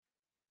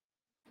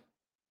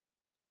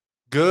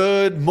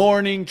Good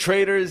morning,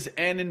 traders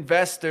and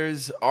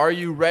investors. Are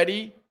you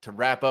ready to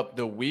wrap up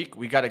the week?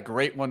 We got a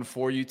great one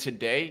for you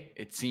today.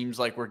 It seems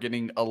like we're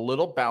getting a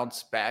little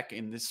bounce back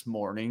in this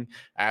morning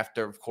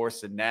after, of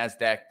course, the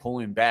Nasdaq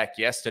pulling back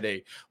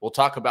yesterday. We'll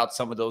talk about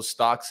some of those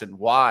stocks and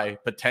why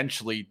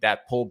potentially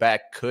that pullback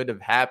could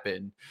have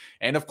happened.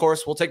 And of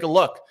course, we'll take a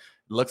look.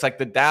 It looks like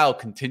the Dow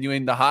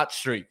continuing the hot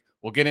streak.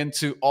 We'll get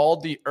into all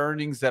the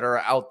earnings that are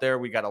out there.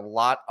 We got a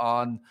lot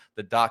on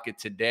the docket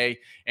today.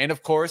 And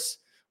of course,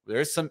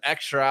 there's some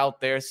extra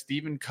out there.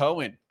 Stephen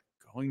Cohen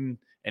going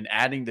and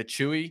adding the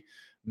Chewy.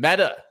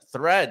 Meta,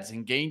 Threads,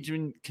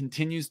 engagement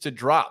continues to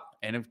drop.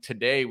 And if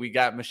today we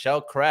got Michelle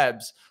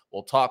Krebs.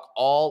 We'll talk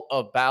all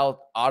about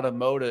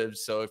automotive.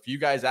 So if you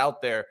guys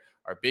out there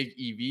are big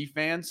EV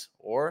fans,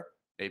 or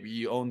maybe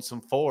you own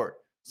some Ford,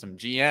 some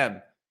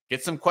GM,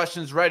 get some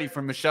questions ready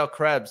for Michelle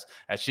Krebs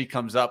as she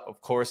comes up,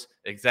 of course,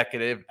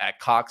 executive at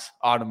Cox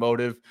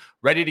Automotive.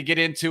 Ready to get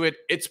into it.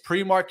 It's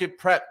pre-market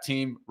prep,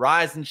 team.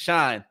 Rise and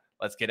shine.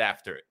 Let's get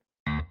after it.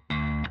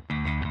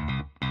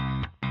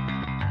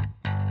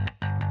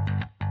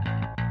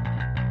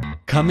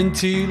 Coming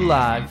to you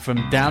live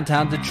from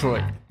downtown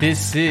Detroit,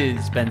 this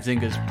is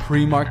Benzinga's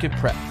Pre-Market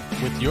Prep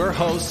with your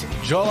hosts,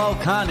 Joel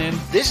Elkanin.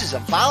 This is a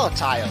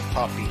volatile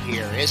puppy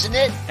here, isn't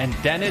it? And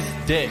Dennis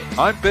Dick.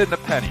 I'm bidding a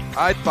penny.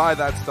 I'd buy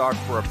that stock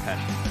for a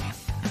penny.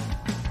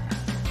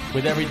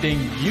 With everything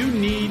you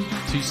need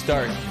to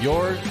start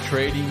your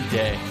trading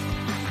day.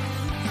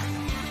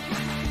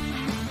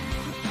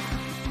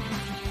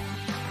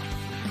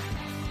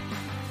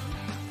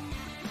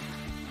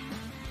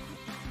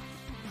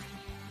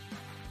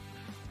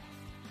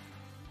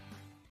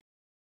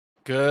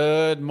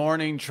 Good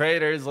morning,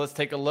 traders. Let's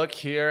take a look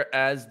here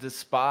as the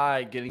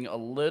SPY getting a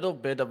little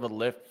bit of a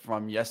lift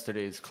from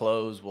yesterday's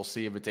close. We'll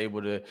see if it's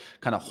able to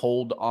kind of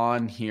hold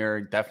on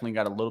here. Definitely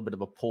got a little bit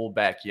of a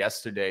pullback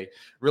yesterday.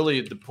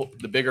 Really,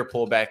 the bigger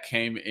pullback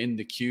came in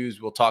the Qs.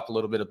 We'll talk a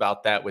little bit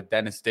about that with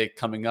Dennis Dick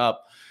coming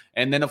up.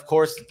 And then, of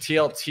course, the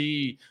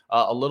TLT,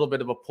 a little bit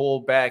of a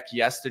pullback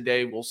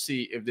yesterday. We'll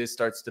see if this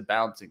starts to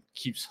bounce and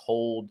keeps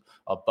hold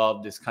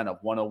above this kind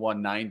of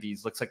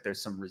 101.90s. Looks like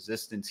there's some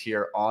resistance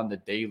here on the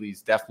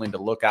dailies, definitely to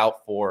look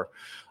out for.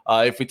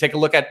 If we take a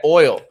look at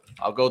oil,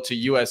 I'll go to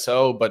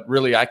USO, but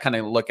really I kind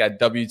of look at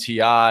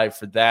WTI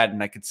for that,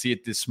 and I could see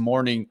it this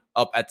morning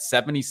up at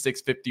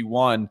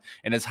 76.51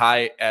 and as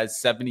high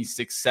as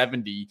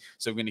 76.70.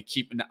 So we're going to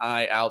keep an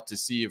eye out to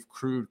see if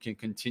crude can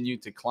continue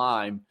to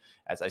climb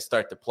as I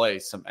start to play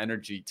some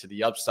energy to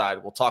the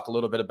upside. We'll talk a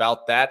little bit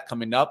about that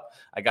coming up.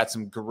 I got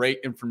some great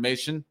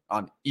information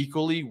on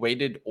equally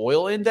weighted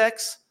oil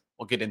index.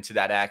 We'll get into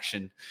that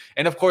action.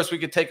 And of course, we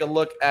could take a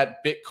look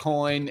at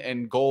Bitcoin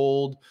and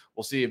gold.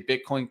 We'll see if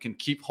Bitcoin can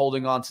keep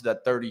holding on to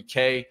that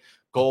 30K.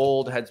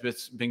 Gold has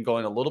been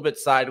going a little bit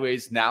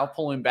sideways, now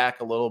pulling back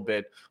a little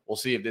bit. We'll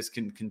see if this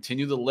can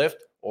continue the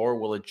lift or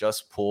will it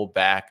just pull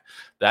back.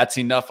 That's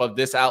enough of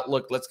this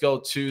outlook. Let's go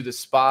to the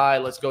SPY.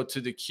 Let's go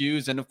to the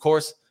Qs. And of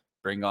course,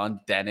 bring on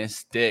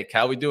Dennis Dick.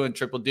 How we doing,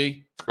 Triple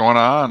D? What's going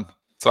on?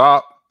 What's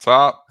up? What's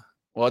up?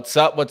 What's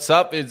up? What's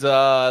up? Is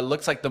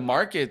looks like the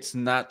market's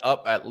not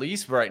up at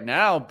least right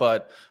now,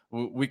 but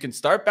we can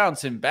start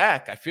bouncing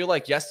back. I feel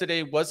like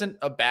yesterday wasn't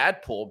a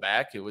bad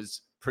pullback. It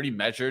was pretty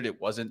measured.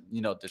 It wasn't,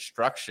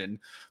 destruction,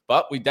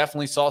 but we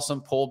definitely saw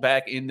some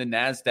pullback in the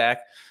Nasdaq.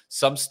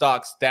 Some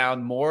stocks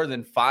down more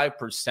than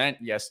 5%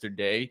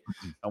 yesterday.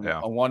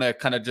 I want to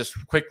kind of just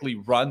quickly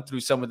run through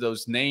some of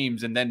those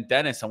names. And then,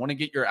 Dennis, I want to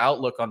get your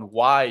outlook on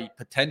why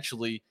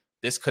potentially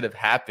this could have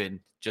happened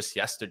just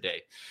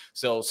yesterday.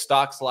 So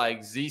stocks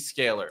like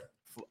Zscaler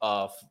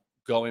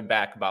going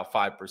back about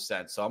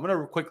 5%. So I'm going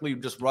to quickly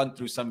just run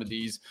through some of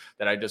these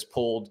that I just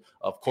pulled,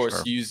 of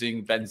course,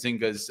 using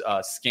Benzinga's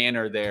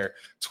scanner there.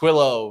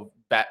 Twilio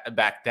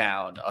back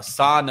down.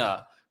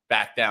 Asana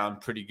back down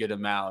pretty good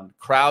amount.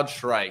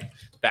 CrowdStrike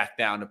back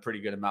down a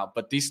pretty good amount.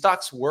 But these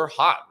stocks were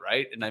hot,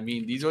 right? And I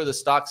mean, these are the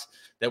stocks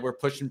that were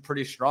pushing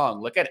pretty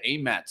strong. Look at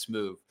AMAT's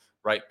move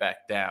right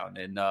back down.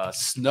 And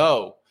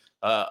Snow,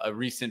 a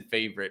recent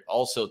favorite,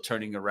 also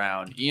turning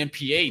around.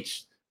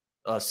 EMPH,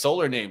 a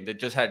solar name that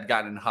just had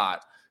gotten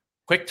hot.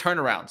 Quick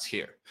turnarounds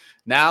here.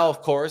 Now,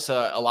 of course,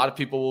 a lot of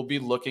people will be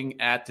looking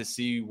at to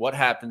see what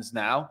happens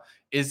now.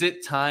 Is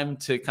it time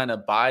to kind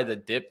of buy the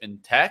dip in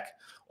tech?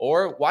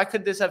 Or why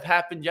could this have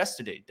happened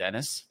yesterday,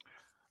 Dennis?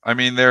 I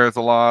mean, there's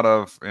a lot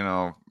of,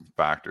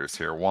 factors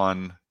here.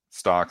 One,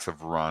 stocks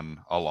have run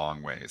a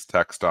long ways.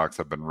 Tech stocks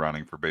have been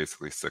running for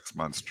basically 6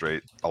 months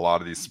straight. A lot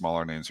of these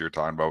smaller names you're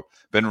talking about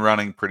been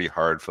running pretty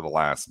hard for the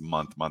last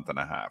month and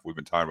a half. We've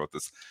been talking about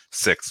this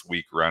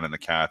 6-week run in the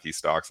Cathy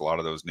stocks. A lot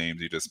of those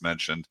names you just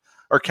mentioned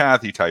are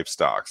Cathy type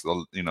stocks.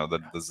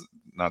 The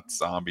not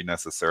zombie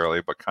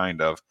necessarily, but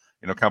kind of,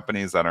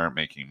 companies that aren't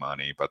making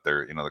money, but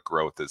they're, the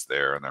growth is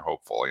there and they're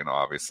hopeful,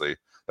 obviously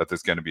that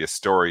there's going to be a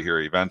story here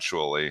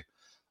eventually.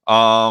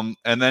 And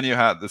then you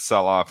had the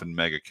sell-off in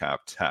mega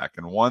cap tech.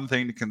 And one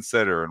thing to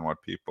consider, and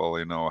what people,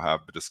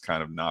 have just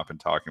kind of not been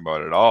talking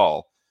about at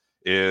all,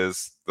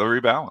 is the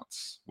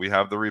rebalance. We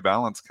have the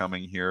rebalance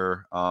coming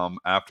here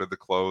after the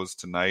close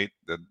tonight.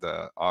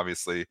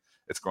 Obviously,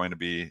 it's going to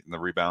be the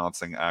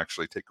rebalancing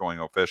actually going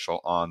official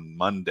on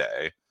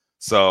Monday.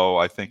 So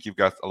I think you've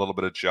got a little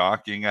bit of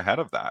jockeying ahead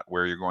of that,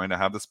 where you're going to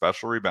have the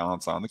special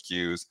rebalance on the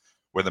Qs,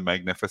 where the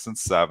Magnificent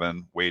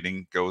Seven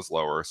weighting goes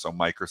lower. So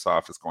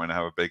Microsoft is going to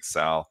have a big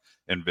sell.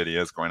 NVIDIA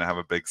is going to have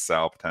a big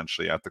sell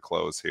potentially at the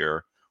close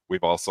here.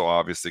 We've also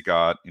obviously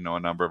got, a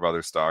number of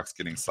other stocks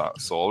getting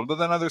sold, but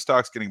then other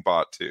stocks getting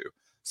bought too.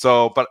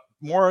 So, but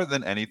more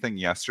than anything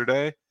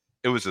yesterday,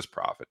 it was just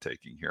profit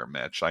taking here,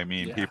 Mitch. I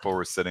mean, people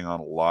were sitting on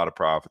a lot of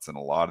profits in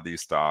a lot of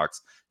these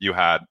stocks. You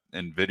had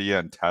NVIDIA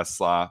and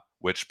Tesla,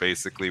 which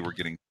basically were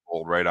getting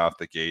sold right off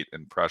the gate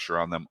and pressure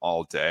on them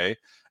all day.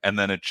 And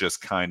then it just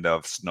kind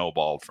of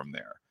snowballed from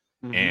there.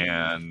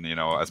 And,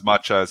 as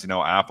much as,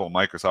 Apple,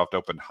 Microsoft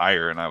opened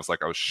higher, and I was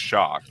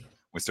shocked.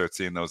 We start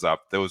seeing those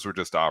up. Those were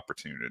just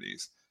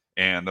opportunities.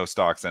 And those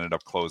stocks ended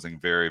up closing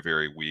very,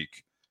 very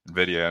weak.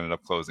 NVIDIA ended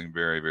up closing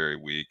very, very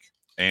weak.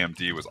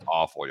 AMD was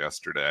awful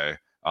yesterday.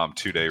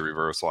 2-day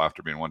reversal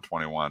after being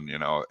 121.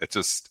 It's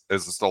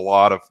just a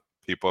lot of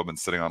people have been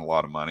sitting on a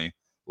lot of money,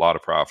 a lot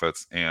of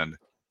profits, and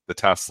the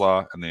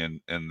Tesla and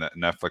the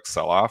Netflix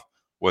sell-off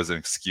was an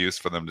excuse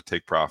for them to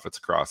take profits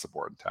across the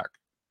board in tech.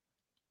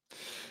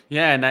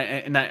 Yeah,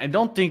 and I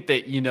don't think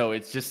that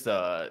it's just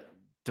the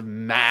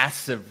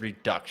massive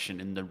reduction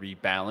in the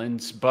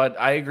rebalance, but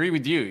I agree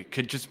with you. It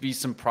could just be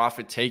some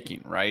profit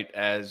taking, right?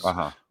 As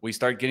we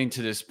start getting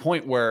to this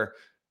point where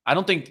I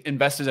don't think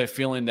investors are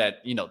feeling that,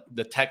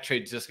 the tech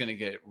trade is just going to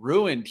get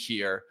ruined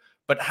here,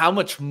 but how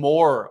much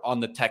more on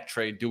the tech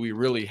trade do we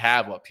really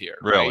have up here?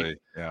 Really? Right?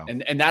 Yeah.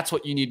 And that's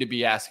what you need to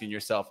be asking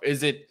yourself.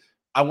 Is it,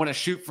 I want to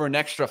shoot for an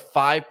extra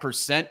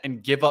 5%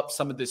 and give up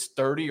some of this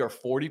 30 or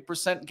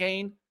 40%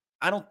 gain?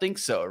 I don't think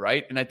so,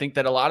 right? And I think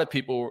that a lot of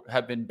people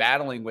have been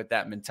battling with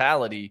that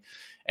mentality,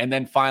 and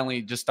then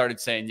finally just started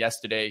saying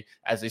yesterday,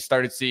 as they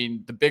started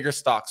seeing the bigger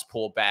stocks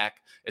pull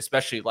back,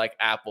 especially like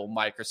Apple,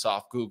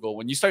 Microsoft, Google,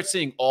 when you start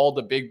seeing all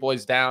the big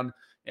boys down,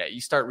 you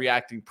start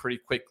reacting pretty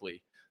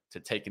quickly to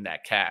taking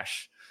that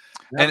cash.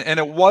 And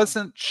it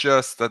wasn't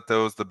just that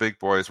the big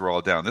boys were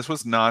all down. This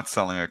was not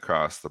selling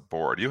across the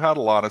board. You had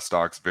a lot of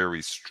stocks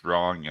very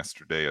strong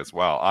yesterday as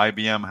well.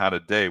 IBM had a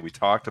day. We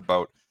talked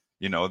about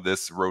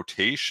this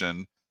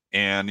rotation,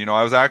 and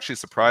I was actually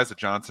surprised that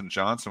Johnson &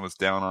 Johnson was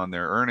down on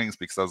their earnings,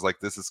 because I was like,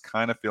 this is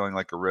kind of feeling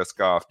like a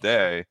risk off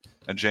day,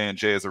 and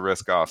J&J is a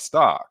risk off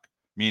stock,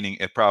 meaning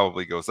it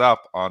probably goes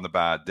up on the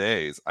bad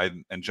days.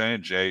 And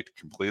J&J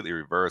completely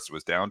reversed. It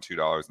was down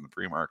 $2 in the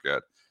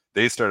pre-market.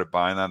 They started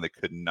buying that. They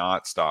could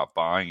not stop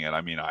buying it.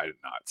 I mean, I did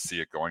not see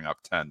it going up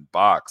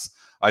 $10.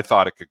 I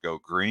thought it could go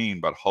green,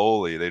 but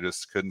holy, they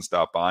just couldn't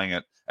stop buying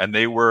it. And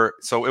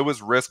so it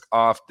was risk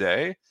off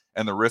day.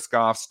 And the risk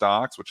off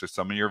stocks, which are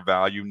some of your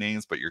value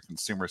names, but your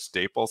consumer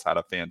staples, had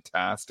a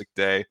fantastic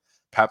day.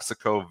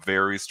 PepsiCo,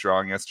 very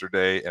strong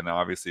yesterday. And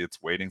obviously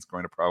its weighting is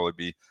going to probably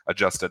be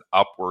adjusted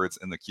upwards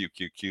in the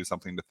QQQ,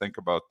 something to think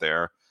about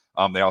there.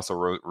 They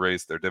also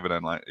raised their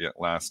dividend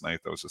last night.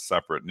 That was just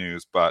separate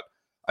news. But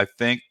I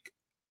think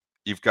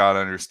you've got to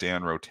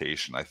understand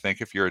rotation. I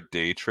think if you're a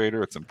day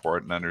trader, it's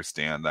important to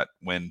understand that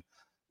when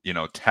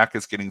tech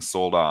is getting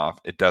sold off,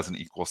 it doesn't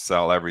equal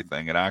sell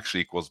everything. It actually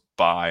equals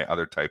buy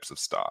other types of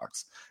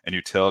stocks. And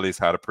utilities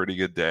had a pretty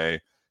good day.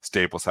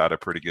 Staples had a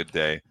pretty good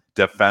day.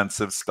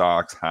 Defensive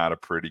stocks had a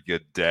pretty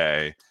good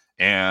day.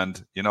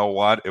 And you know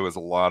what? It was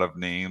a lot of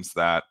names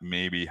that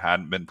maybe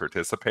hadn't been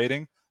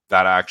participating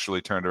that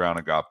actually turned around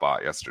and got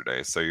bought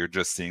yesterday. So you're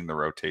just seeing the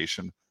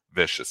rotation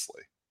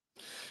viciously.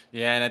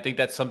 Yeah, and I think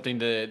that's something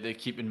to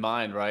keep in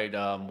mind, right?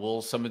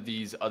 Will some of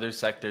these other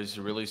sectors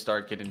really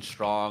start getting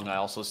strong? I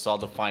also saw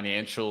the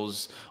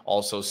financials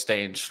also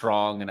staying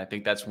strong, and I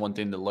think that's one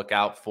thing to look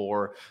out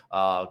for.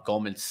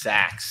 Goldman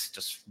Sachs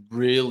just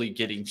really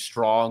getting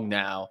strong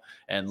now.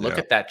 And look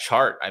at that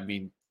chart. I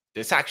mean,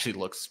 this actually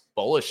looks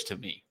bullish to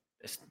me.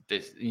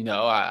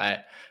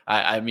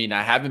 I mean,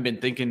 I haven't been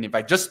thinking, if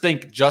I just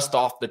think just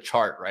off the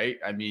chart, right?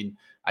 I mean,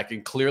 I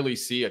can clearly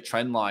see a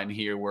trend line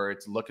here where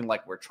it's looking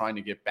like we're trying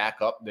to get back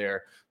up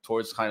there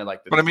towards kind of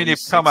like the. But I mean, you've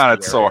come at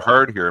it so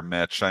hard here,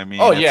 Mitch. I mean,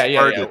 it's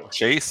hard to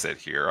chase it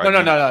here.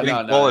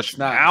 No. Bullish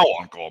now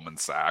on Goldman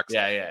Sachs.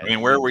 Yeah. I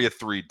mean, where were you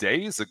 3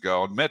 days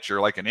ago? And Mitch,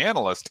 you're like an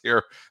analyst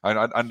here.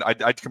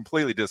 I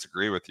completely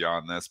disagree with you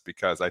on this,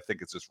 because I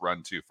think it's just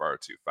run too far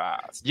too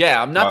fast.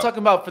 Yeah, I'm not talking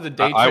about for the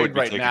day trade I would be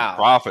right taking now.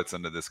 Profits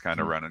into this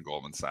kind of run in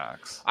Goldman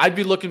Sachs. I'd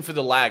be looking for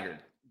the laggard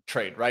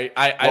trade, right?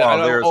 I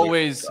don't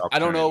always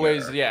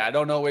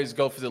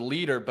go for the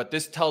leader, but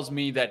this tells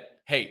me that,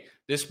 hey,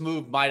 this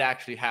move might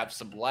actually have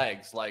some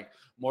legs. Like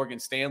Morgan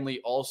Stanley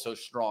also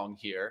strong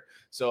here.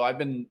 So I've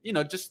been,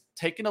 just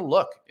taking a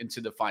look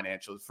into the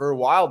financials. For a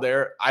while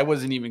there, I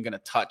wasn't even going to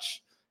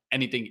touch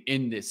anything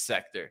in this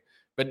sector.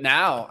 But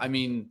now, I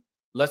mean,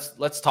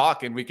 let's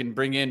talk, and we can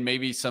bring in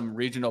maybe some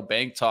regional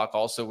bank talk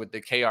also with the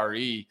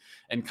KRE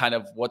and kind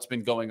of what's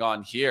been going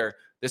on here.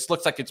 this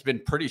looks like it's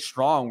been pretty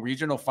strong.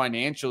 Regional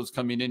financials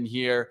coming in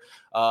here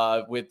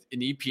with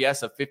an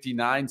EPS of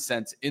 59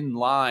 cents in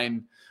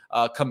line.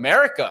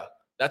 Comerica,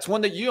 that's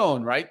one that you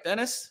own, right,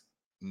 Dennis?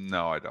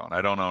 No, I don't.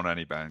 I don't own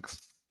any banks.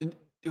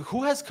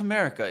 Who has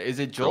Comerica? Is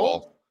it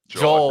Joel.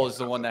 Joel is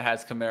the one that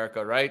has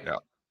Comerica, right? Yeah.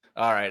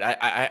 All right.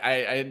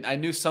 I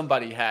knew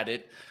somebody had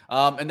it.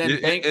 And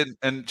then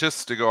and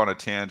just to go on a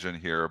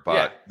tangent here, but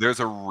Yeah. there's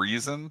a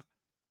reason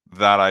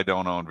that I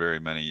don't own very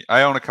many.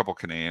 I own a couple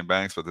Canadian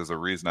banks, but there's a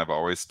reason I've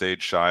always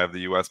stayed shy of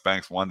the US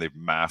banks. One, they've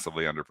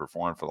massively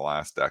underperformed for the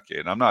last decade.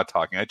 And I'm not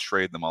talking, I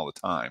trade them all the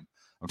time.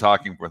 I'm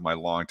talking with my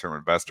long-term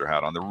investor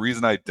hat on. The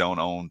reason I don't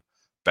own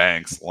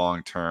banks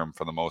long-term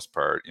for the most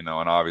part, and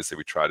obviously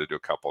we try to do a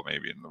couple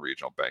maybe in the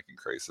regional banking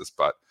crisis,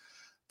 but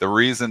the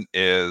reason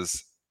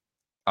is,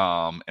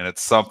 and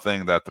it's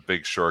something that the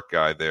Big Short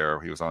guy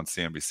there, he was on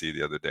CNBC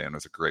the other day, and it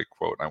was a great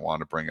quote. And I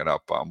wanted to bring it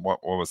up.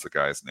 What was the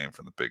guy's name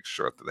from the Big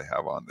Short that they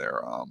have on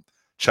there?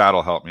 Chad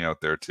will help me out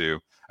there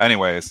too.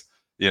 Anyways,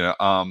 he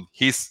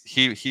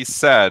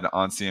said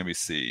on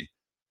CNBC,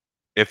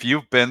 if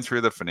you've been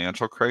through the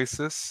financial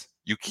crisis,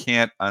 you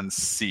can't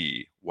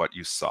unsee what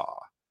you saw.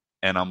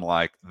 And I'm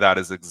like, that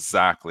is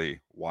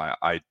exactly why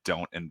I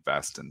don't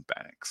invest in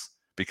banks,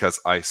 because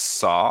I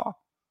saw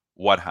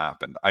what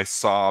happened. I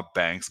saw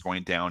banks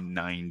going down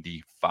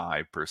 95%.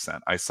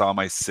 I saw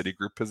my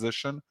Citigroup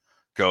position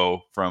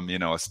go from,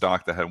 a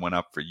stock that had went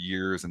up for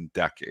years and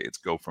decades,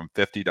 go from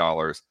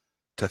 $50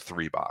 to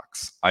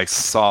 $3. I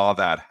saw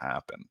that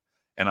happen.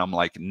 And I'm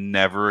like,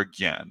 never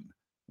again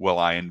will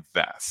I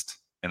invest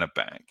in a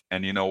bank.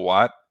 And you know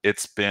what?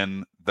 It's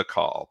been the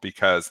call,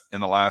 because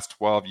in the last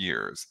 12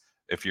 years,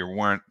 if you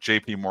weren't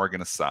JP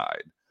Morgan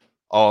aside,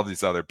 all of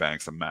these other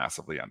banks have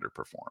massively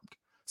underperformed.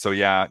 So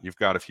yeah, you've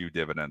got a few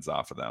dividends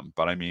off of them,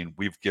 but I mean,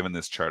 we've given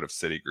this chart of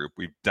Citigroup.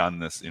 We've done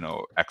this,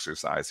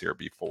 exercise here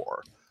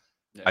before.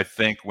 Yeah. I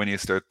think when you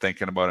start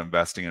thinking about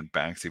investing in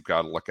banks, you've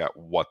got to look at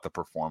what the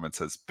performance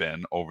has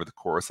been over the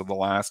course of the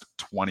last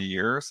 20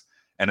 years,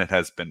 and it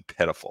has been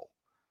pitiful.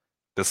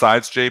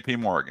 Besides JP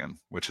Morgan,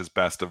 which is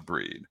best of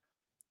breed,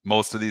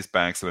 most of these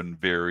banks have been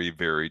very,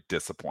 very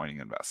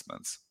disappointing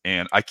investments.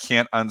 And I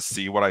can't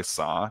unsee what I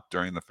saw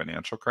during the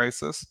financial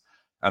crisis.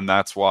 And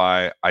that's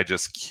why I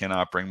just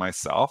cannot bring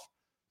myself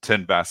to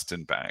invest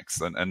in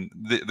banks. And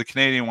the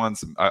Canadian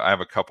ones, I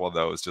have a couple of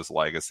those, just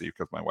legacy,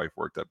 because my wife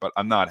worked at, but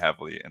I'm not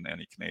heavily in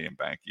any Canadian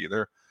bank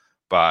either.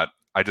 But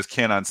I just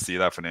can't unsee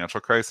that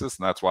financial crisis.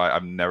 And that's why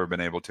I've never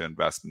been able to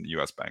invest in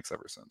US banks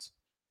ever since.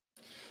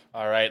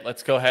 All right,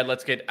 let's go ahead.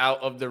 Let's get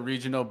out of the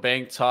regional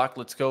bank talk.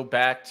 Let's go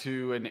back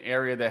to an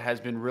area that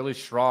has been really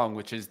strong,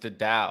 which is the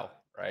Dow,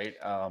 right?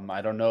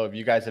 I don't know if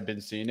you guys have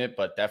been seeing it,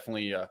 but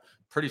definitely a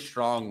pretty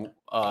strong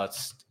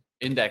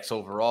index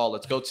overall.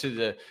 Let's go to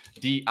the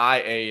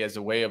DIA as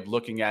a way of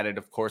looking at it.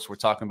 Of course, we're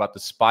talking about the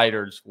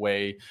Spider's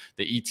Way,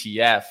 the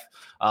ETF.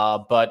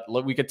 But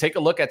look, we could take a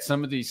look at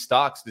some of these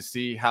stocks to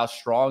see how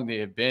strong they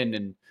have been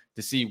and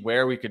to see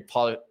where we could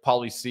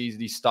probably see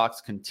these stocks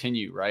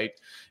continue, right?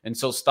 And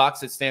so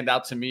stocks that stand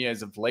out to me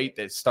as of late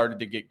that started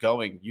to get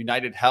going,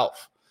 United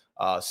Health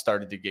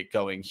started to get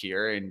going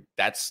here, and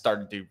that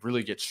started to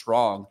really get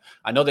strong.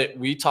 I know that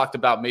we talked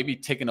about maybe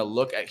taking a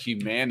look at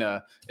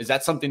Humana. Is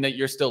that something that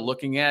you're still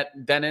looking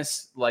at,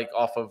 Dennis, like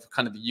off of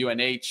kind of the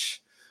UNH?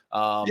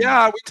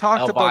 Yeah, we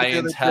talked about it the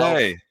other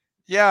day.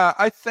 Yeah,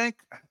 I think,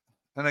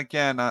 and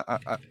again,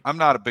 I'm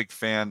not a big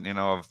fan,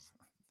 of,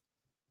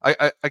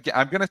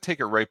 I'm going to take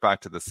it right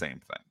back to the same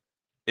thing.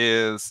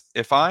 Is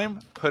if I'm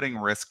putting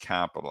risk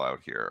capital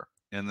out here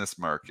in this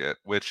market,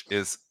 which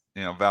is,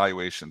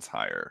 valuations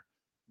higher,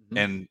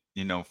 and,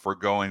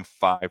 foregoing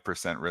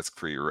 5%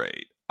 risk-free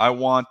rate, I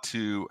want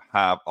to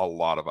have a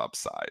lot of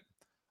upside.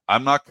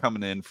 I'm not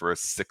coming in for a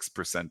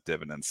 6%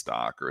 dividend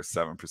stock or a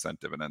 7%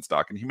 dividend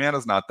stock. And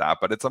Humana's not that,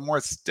 but it's a more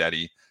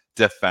steady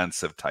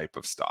defensive type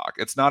of stock.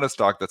 It's not a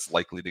stock that's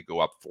likely to go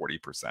up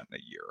 40% in a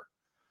year.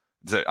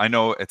 I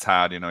know it's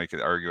had, you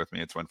could argue with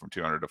me, it's went from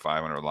 200 to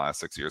 500 the last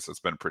 6 years, so it's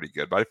been pretty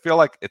good. But I feel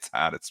like it's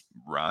had its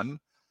run.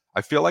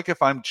 I feel like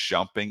if I'm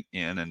jumping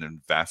in and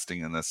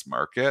investing in this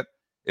market,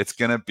 it's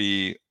going to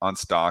be on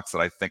stocks that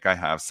I think I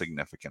have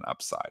significant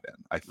upside in.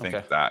 I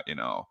think that,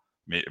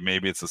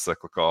 maybe it's a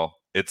cyclical.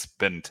 It's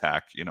been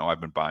tech.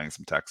 I've been buying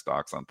some tech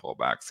stocks on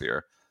pullbacks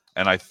here.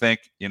 And I think,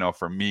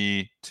 for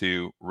me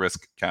to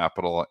risk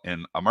capital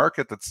in a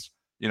market that's,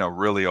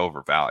 really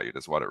overvalued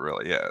is what it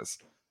really is,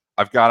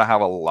 I've got to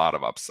have a lot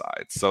of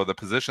upside. So the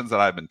positions that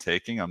I've been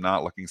taking, I'm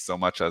not looking so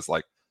much as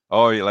like,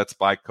 oh, yeah, let's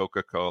buy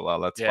Coca-Cola,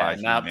 let's buy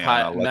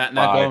Humana, let's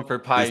buy going for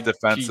these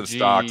defensive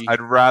stocks.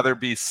 I'd rather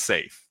be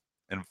safe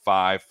in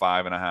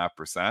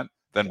 5.5%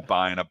 than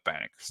buying a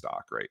bank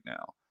stock right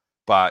now.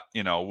 But,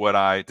 did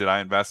I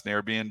invest in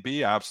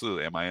Airbnb?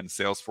 Absolutely. Am I in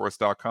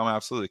Salesforce.com?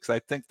 Absolutely. Because I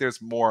think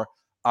there's more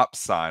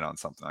upside on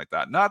something like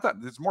that. Not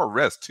that there's more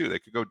risk too. They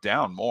could go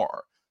down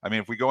more. I mean,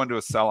 if we go into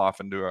a sell-off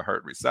and do a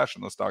hard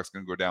recession, those stocks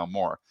can go down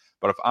more.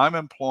 But if I'm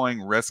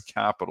employing risk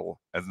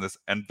capital as this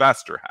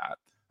investor hat,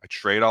 I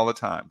trade all the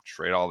time,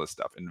 trade all this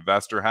stuff,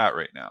 investor hat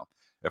right now.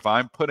 If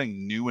I'm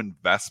putting new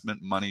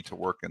investment money to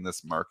work in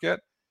this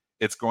market,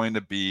 it's going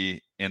to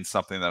be in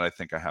something that I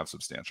think I have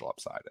substantial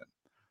upside in.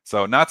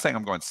 So not saying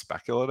I'm going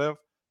speculative,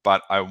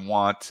 but I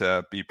want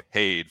to be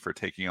paid for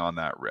taking on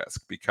that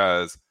risk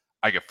because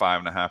I get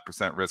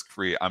 5.5% risk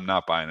free. I'm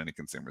not buying any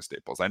consumer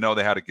staples. I know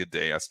they had a good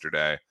day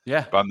yesterday,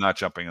 Yeah. but I'm not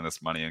jumping in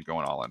this money and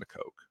going all into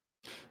Coke.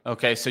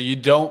 Okay, so you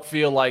don't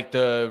feel like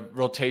the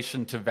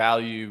rotation to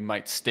value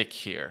might stick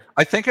here?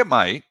 I think it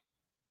might.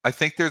 I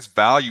think there's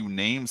value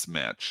names,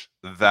 Mitch,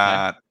 Okay.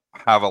 that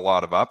have a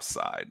lot of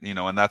upside,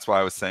 and that's why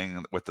I was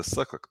saying with the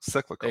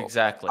cyclicals.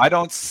 Exactly. I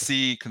don't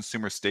see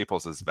consumer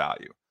staples as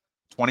value.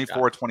 Got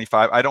 24, it.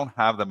 25, I don't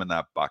have them in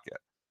that bucket.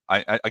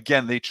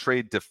 Again, they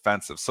trade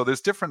defensive. So there's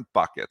different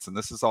buckets, and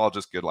this is all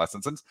just good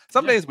lessons. And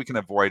some Yeah. days we can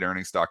avoid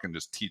earning stock and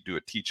just do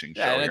a teaching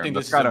Yeah, show and I here. think And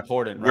this that's is kind of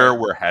important, where right?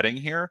 we're heading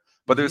here.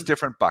 But there's Mhm.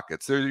 different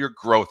buckets. There's your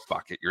growth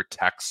bucket, your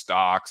tech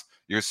stocks,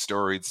 your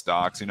storied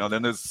stocks.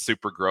 Then there's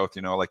super growth.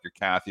 Like your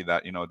Kathy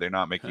that they're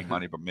not making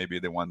money, but maybe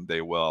they one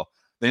day will.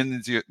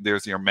 Then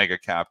there's your mega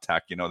cap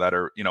tech. That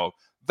are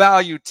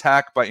value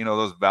tech, but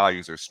those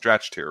values are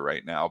stretched here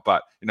right now.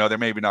 But they're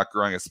maybe not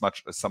growing as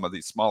much as some of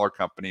these smaller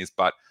companies.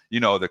 But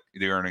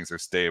the earnings are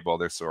stable.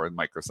 They're soaring.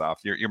 Microsoft,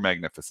 your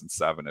Magnificent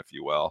Seven, if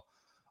you will.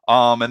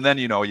 And then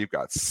you've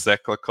got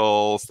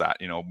cyclicals that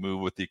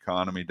move with the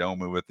economy, don't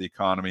move with the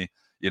economy.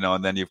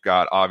 And then you've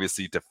got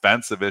obviously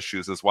defensive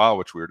issues as well,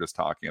 which we were just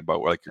talking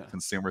about, like your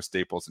consumer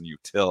staples and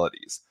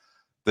utilities.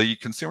 The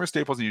consumer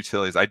staples and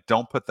utilities, I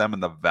don't put them in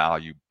the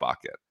value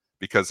bucket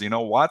because you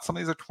know what? Some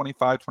of these are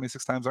 25,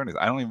 26 times earnings.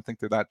 I don't even think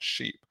they're that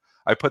cheap.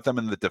 I put them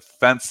in the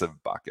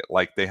defensive bucket,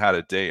 like they had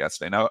a day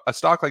yesterday. Now, a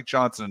stock like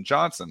Johnson &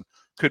 Johnson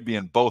could be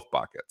in both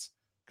buckets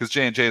because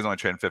J&J is only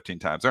trading 15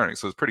 times earnings,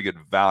 so it's pretty good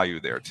value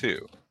there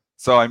too.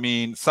 So, I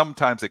mean,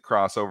 sometimes they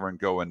cross over and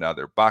go into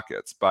other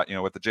buckets. But,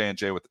 with the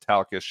J&J, with the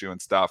talc issue and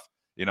stuff,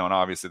 and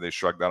obviously they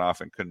shrugged that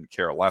off and couldn't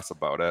care less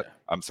about it.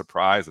 I'm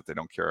surprised that they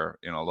don't care,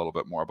 a little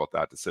bit more about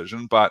that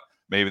decision. But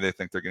maybe they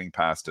think they're getting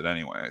past it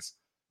anyways.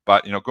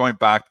 But, going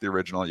back to the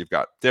original, you've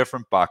got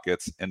different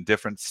buckets and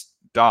different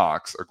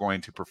stocks are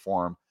going to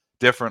perform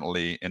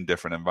differently in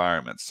different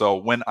environments. So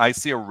when I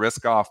see a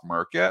risk-off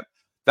market,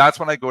 that's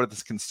when I go to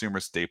this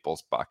consumer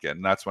staples bucket.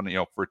 And that's when,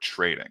 for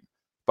trading.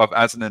 But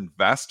as an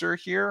investor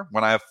here,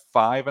 when I have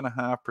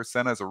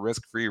 5.5% as a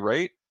risk-free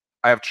rate,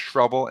 I have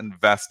trouble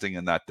investing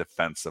in that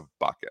defensive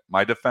bucket.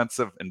 My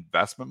defensive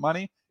investment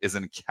money is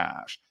in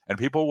cash. And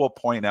people will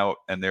point out,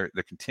 and they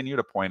continue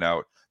to point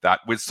out,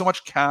 that with so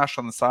much cash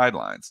on the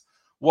sidelines,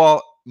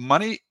 well,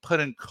 money put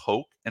in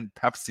Coke and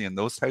Pepsi and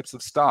those types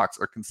of stocks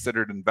are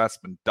considered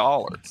investment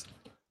dollars.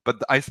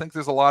 But I think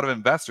there's a lot of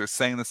investors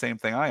saying the same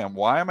thing I am.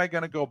 Why am I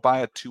going to go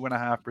buy a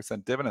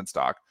 2.5% dividend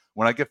stock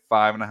when I get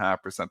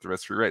 5.5% the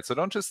risk-free rate? So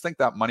don't just think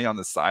that money on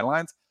the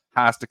sidelines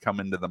has to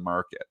come into the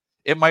market.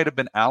 It might have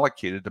been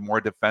allocated to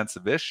more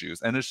defensive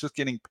issues, and it's just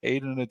getting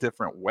paid in a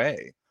different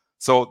way.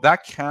 So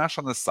that cash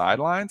on the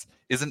sidelines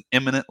isn't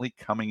imminently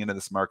coming into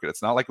this market.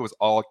 It's not like it was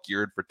all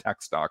geared for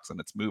tech stocks and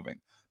it's moving.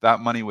 That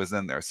money was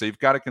in there. So you've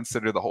got to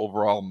consider the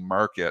overall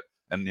market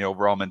and the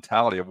overall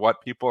mentality of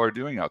what people are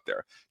doing out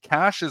there.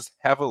 Cash is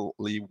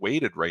heavily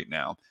weighted right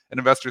now in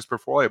investors'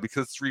 portfolio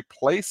because it's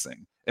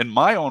replacing, in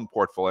my own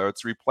portfolio,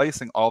 it's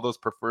replacing all those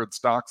preferred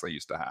stocks I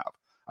used to have.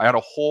 I had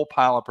a whole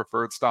pile of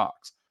preferred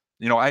stocks.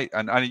 I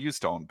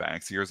used to own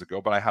banks years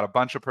ago, but I had a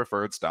bunch of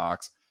preferred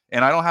stocks,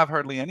 and I don't have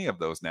hardly any of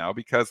those now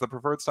because the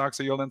preferred stocks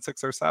are yielding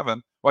 6 or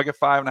 7. Well, I get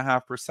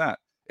 5.5%.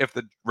 If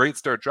the rates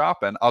start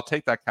dropping, I'll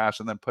take that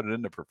cash and then put it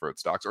into preferred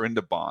stocks or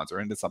into bonds or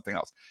into something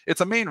else.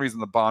 It's a main reason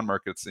the bond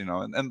market's,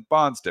 and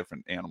bonds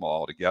different animal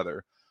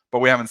altogether. But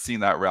we haven't seen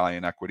that rally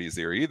in equities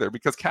here either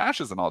because cash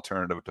is an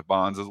alternative to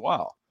bonds as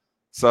well.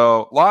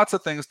 So lots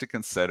of things to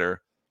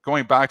consider.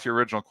 Going back to your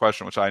original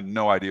question, which I had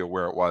no idea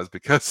where it was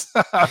because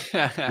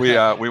we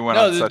went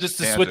on such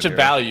just a a switch of here.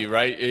 value,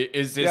 right?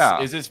 Is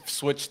this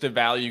switch to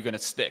value going to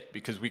stick?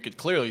 Because we could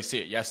clearly see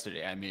it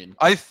yesterday. I mean,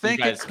 I think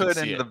it could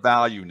in the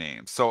value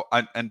name. So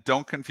and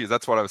don't confuse.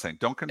 That's what I was saying.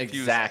 Don't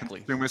confuse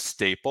consumer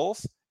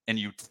staples and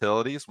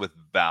utilities with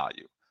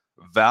value.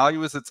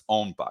 Value is its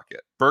own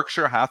bucket.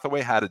 Berkshire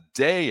Hathaway had a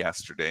day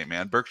yesterday,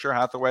 man. Berkshire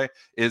Hathaway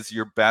is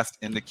your best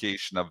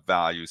indication of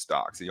value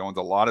stocks. He owns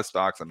a lot of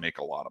stocks and make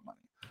a lot of money.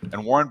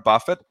 And Warren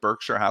Buffett,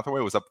 Berkshire Hathaway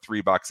was up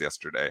 $3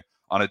 yesterday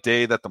on a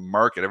day that the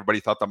market,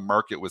 everybody thought the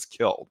market was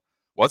killed.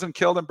 Wasn't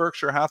killed in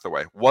Berkshire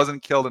Hathaway.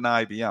 Wasn't killed in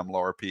IBM,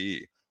 lower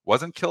PE.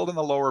 Wasn't killed in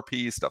the lower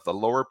PE stuff. The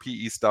lower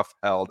PE stuff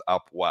held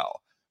up well.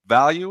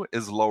 Value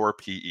is lower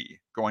PE.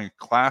 Going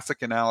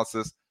classic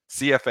analysis,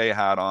 CFA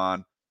hat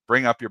on,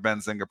 bring up your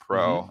Benzinga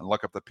Pro and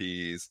look up the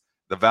PEs.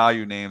 The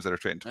value names that are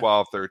trading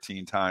 12,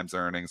 13 times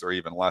earnings, or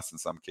even less in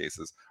some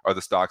cases, are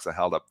the stocks that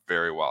held up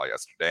very well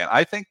yesterday. And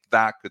I think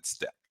that could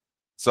stick.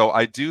 So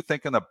I do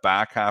think in the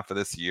back half of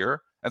this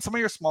year, and some of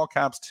your small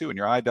caps too, and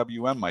your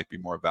IWM might be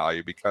more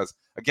value because,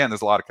 again,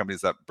 there's a lot of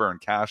companies that burn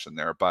cash in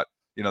there, but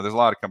there's a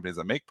lot of companies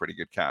that make pretty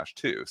good cash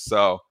too.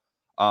 So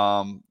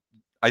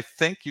I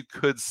think you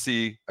could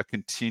see a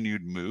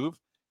continued move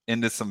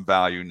into some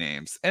value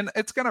names, and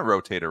it's going to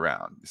rotate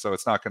around. So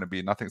it's not going to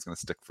be, nothing's going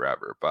to stick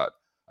forever, but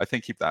I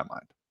think keep that in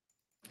mind.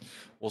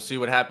 We'll see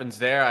what happens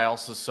there. I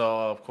also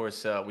saw, of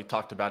course, we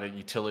talked about it,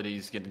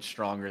 utilities getting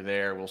stronger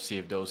there. We'll see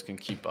if those can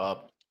keep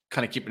up.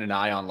 Kind of keeping an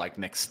eye on like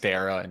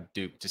Nextera and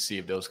Duke to see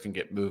if those can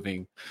get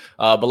moving.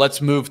 But let's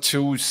move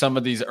to some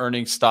of these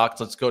earnings stocks.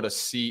 Let's go to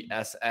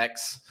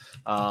CSX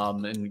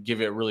and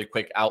give it a really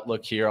quick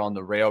outlook here on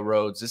the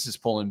railroads. This is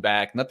pulling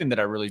back. Nothing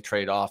that I really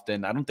trade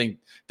often. I don't think,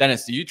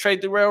 Dennis, do you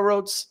trade the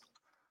railroads?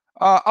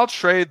 I'll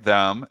trade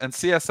them, and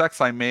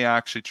CSX I may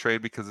actually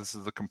trade because this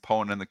is a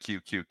component in the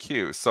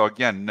QQQ. So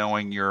again,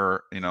 knowing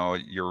your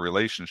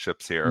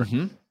relationships here,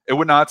 it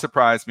would not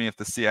surprise me if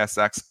the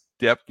CSX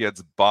dip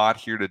gets bought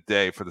here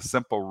today for the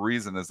simple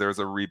reason is there's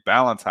a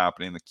rebalance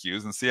happening in the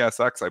Qs, and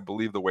CSX I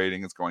believe the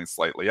weighting is going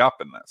slightly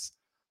up in this.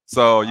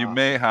 So you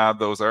may have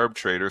those arb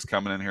traders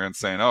coming in here and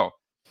saying, oh,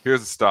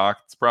 here's a stock.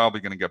 It's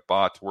probably going to get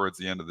bought towards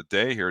the end of the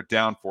day here,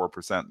 down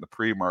 4% in the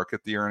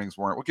pre-market. The earnings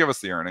weren't. Well, give us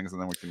the earnings, and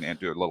then we can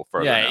do it a little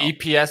further. Yeah, now.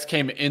 EPS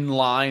came in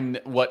line.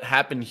 What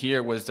happened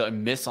here was a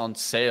miss on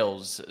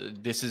sales.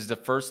 This is the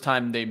first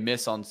time they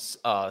miss on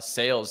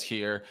sales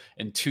here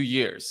in 2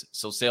 years.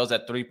 So sales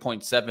at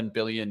 3.7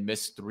 billion,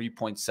 missed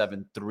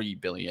 3.73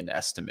 billion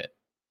estimate.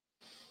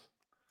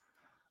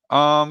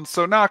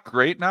 So not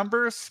great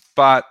numbers,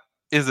 but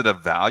is it a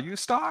value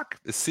stock?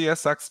 Is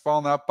CSX fall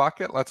in that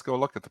bucket? Let's go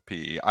look at the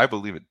PE. I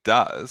believe it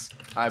does.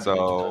 I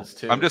believe it does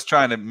too. I'm just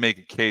trying to make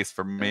a case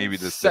for maybe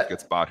this dip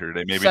gets bought here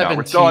today. Maybe not.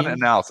 We're still in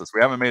analysis.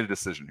 We haven't made a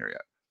decision here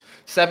yet.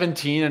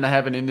 17, and I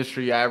have an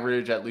industry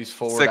average, at least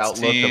forward 16,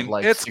 outlook of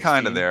like it's 16.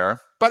 kind of there,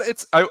 but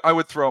it's I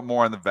would throw it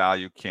more in the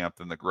value camp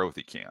than the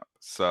growthy camp.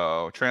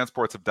 So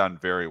transports have done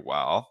very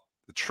well.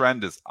 The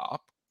trend is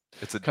up.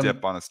 It's a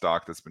dip on a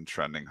stock that's been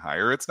trending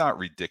higher. It's not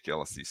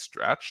ridiculously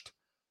stretched.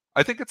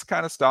 I think it's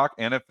kind of stock,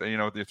 and if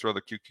you throw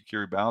the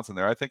QQQ rebalance in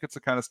there, I think it's the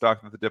kind of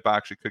stock that the dip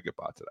actually could get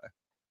bought today.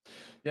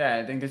 Yeah,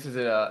 I think this is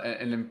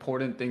an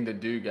important thing to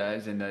do,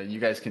 guys, and you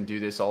guys can do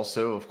this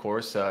also, of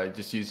course,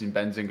 just using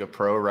Benzinga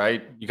Pro,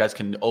 right? You guys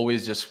can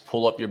always just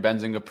pull up your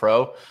Benzinga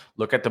Pro,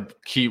 look at the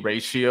key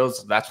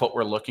ratios. That's what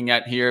we're looking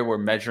at here. We're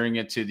measuring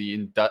it to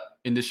the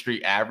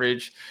industry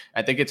average.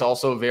 I think it's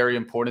also very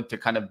important to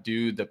kind of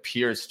do the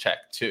peers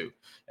check too.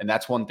 And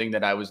that's one thing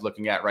that I was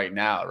looking at right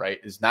now, right?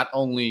 Is not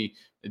only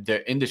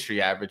the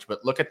industry average,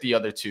 but look at the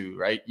other two,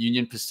 right?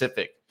 Union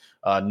Pacific,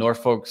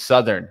 Norfolk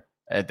Southern,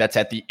 that's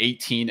at the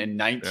 18 and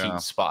 19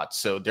 spots.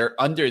 So they're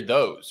under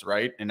those,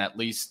 right? And at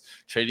least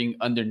trading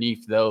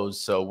underneath those.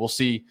 So we'll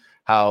see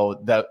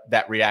how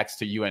that reacts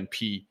to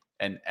UNP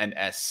and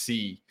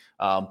NSC.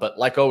 But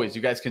like always,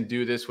 you guys can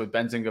do this with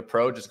Benzinga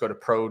Pro. Just go to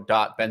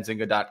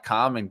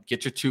pro.benzinga.com and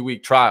get your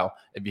 2-week trial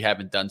if you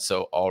haven't done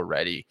so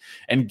already.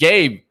 And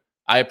Gabe,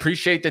 I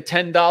appreciate the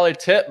 $10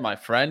 tip, my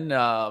friend.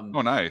 Oh,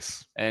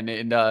 nice. And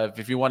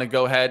if you want to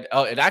go ahead,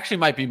 it actually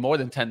might be more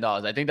than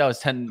 $10. I think that was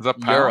 10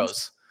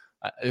 euros.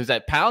 Is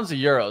that pounds or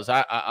euros?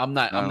 I'm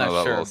not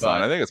sure.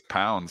 But I think it's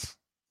pounds.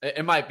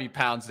 It might be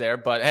pounds there,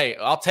 but hey,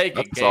 I'll take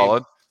it. Gabe.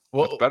 Solid.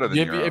 Well, that's better than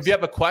euros. If you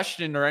have a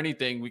question or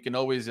anything, we can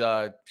always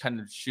kind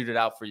of shoot it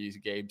out for you,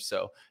 Gabe.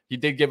 So he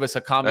did give us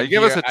a comment.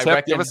 Give us a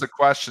tip. Give us a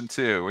question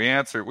too. We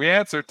answer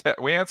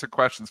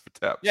questions for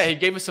tips. Yeah, he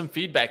gave us some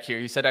feedback here.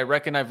 He said, "I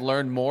reckon I've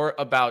learned more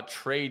about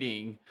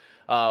trading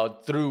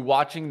through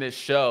watching this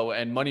show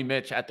and Money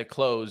Mitch at the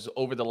close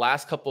over the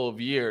last couple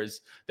of years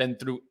than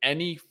through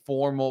any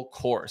formal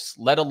course,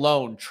 let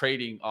alone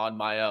trading on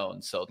my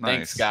own." So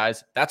thanks,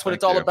 guys. That's what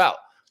it's all about.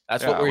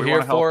 That's what we're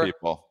here for.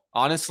 People.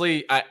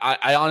 Honestly,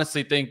 I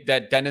honestly think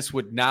that Dennis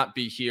would not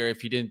be here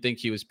if he didn't think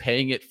he was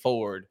paying it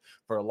forward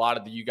for a lot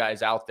of you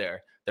guys out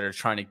there that are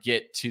trying to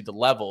get to the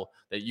level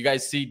that you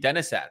guys see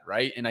Dennis at,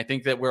 right? And I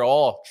think that we're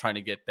all trying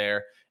to get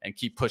there and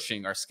keep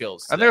pushing our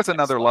skills. And there's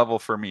another level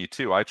for me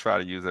too. I try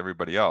to use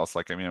everybody else.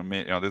 Like,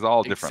 there's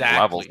all different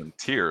levels and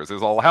tiers.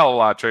 There's a hell of a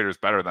lot of traders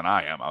better than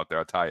I am out there.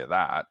 I'll tell you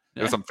that.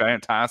 There's some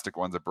fantastic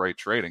ones at Bright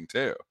Trading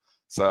too.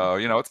 So,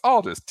 it's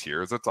all just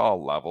tiers. It's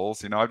all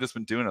levels. I've just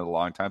been doing it a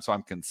long time, so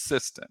I'm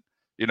consistent.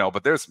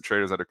 But there's some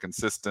traders that are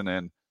consistent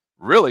and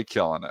really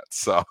killing it.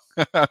 So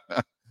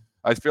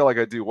I feel like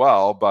I do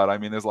well, but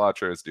there's a lot of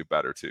traders that do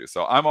better too.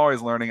 So I'm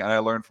always learning, and I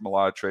learn from a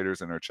lot of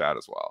traders in our chat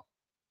as well.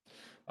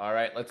 All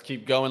right, let's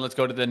keep going. Let's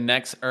go to the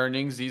next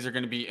earnings. These are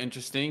going to be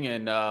interesting,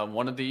 and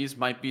one of these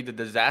might be the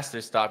disaster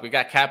stock. We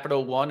got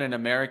Capital One and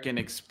American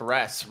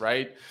Express,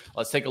 right?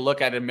 Let's take a look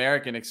at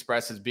American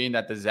Express as being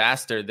that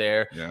disaster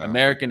there. Yeah.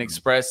 American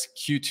Express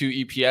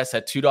Q2 EPS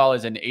at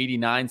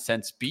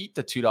 $2.89 beat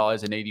the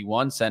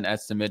 $2.81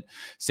 estimate.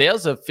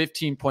 Sales of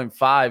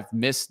 15.5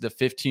 missed the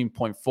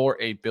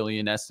 15.48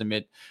 billion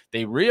estimate.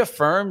 They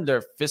reaffirmed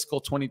their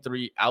fiscal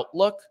 23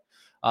 outlook.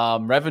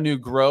 Revenue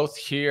growth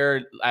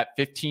here at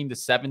 15 to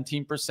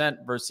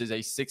 17% versus a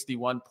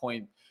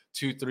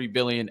 61.23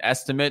 billion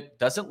estimate.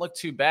 Doesn't look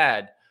too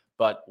bad,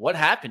 but what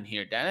happened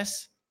here,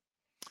 Dennis?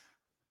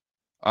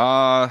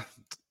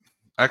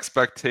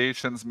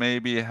 Expectations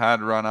maybe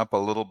had run up a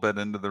little bit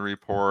into the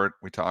report.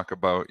 We talk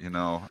about,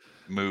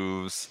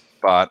 moves,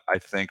 but I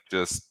think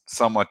just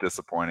somewhat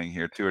disappointing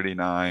here.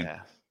 289. Yeah.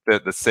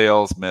 the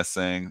sales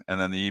missing, and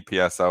then the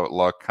EPS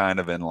outlook kind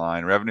of in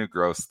line. Revenue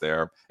growth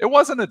there. It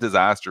wasn't a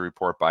disaster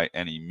report by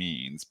any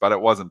means, but it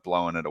wasn't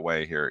blowing it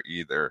away here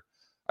either.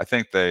 I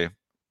think they,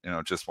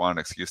 just want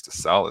an excuse to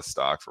sell this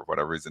stock for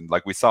whatever reason.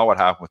 Like we saw what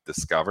happened with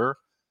Discover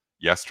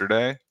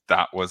yesterday.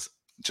 That was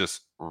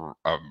just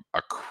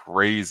a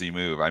crazy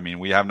move. I mean,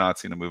 we have not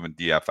seen a move in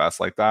DFS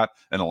like that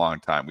in a long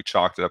time. We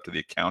chalked it up to the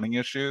accounting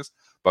issues,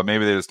 but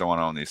maybe they just don't want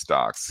to own these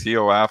stocks.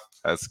 COF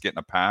has getting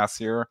a pass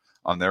here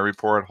on their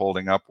report,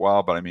 holding up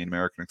well, but I mean,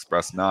 American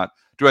Express not.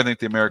 Do I think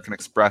the American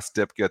Express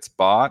dip gets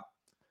bought?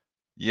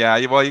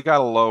 Yeah, well, you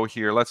got a low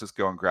here. Let's just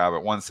go and grab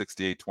it.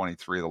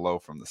 168.23, the low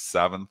from the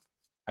 7th.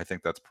 I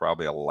think that's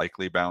probably a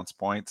likely bounce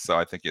point. So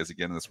I think as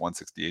again, this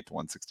 168 to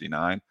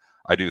 169,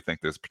 I do think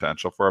there's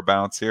potential for a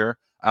bounce here.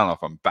 I don't know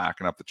if I'm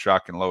backing up the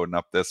truck and loading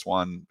up this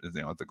one.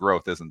 The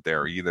growth isn't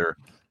there either,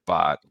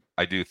 but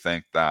I do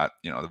think that,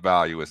 the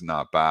value is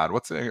not bad.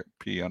 What's the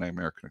P on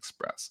American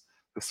Express?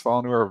 This fall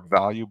into our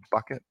value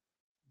bucket?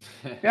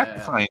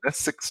 Yeah, kind of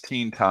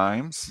 16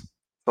 times.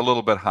 It's a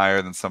little bit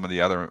higher than some of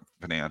the other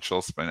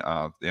financials.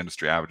 The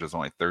industry average is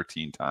only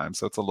 13 times,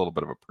 so it's a little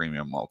bit of a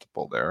premium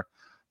multiple there,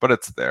 but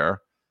it's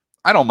there.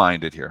 I don't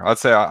mind it here. I'd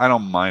say I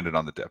don't mind it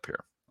on the dip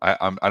here.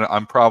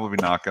 I'm probably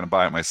not going to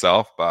buy it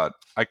myself, but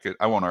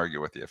I won't argue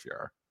with you if you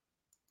are.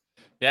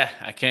 Yeah,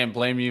 I can't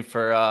blame you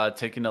for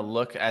taking a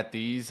look at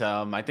these.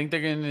 I think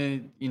they're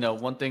going to,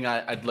 one thing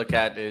I'd look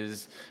at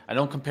is I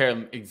don't compare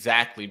them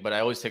exactly, but I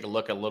always take a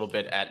look a little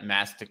bit at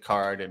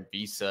MasterCard and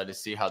Visa to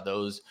see how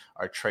those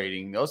are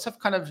trading. Those have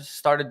kind of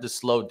started to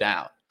slow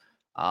down.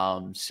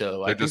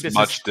 So they're just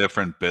much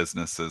different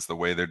businesses. The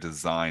way they're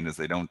designed is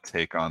they don't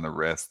take on the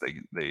risk.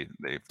 They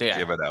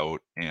give it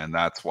out, and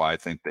that's why I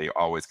think they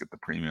always get the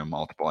premium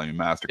multiple. I mean,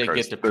 MasterCard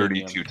is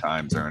 32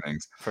 times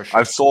earnings. For sure.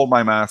 I've sold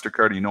my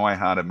MasterCard. I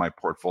had it in my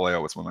portfolio.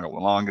 It was one of my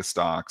longest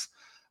stocks.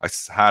 I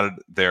had it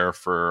there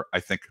for I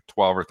think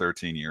 12 or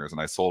 13 years,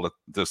 and I sold it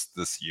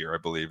this year, I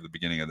believe, the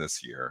beginning of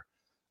this year.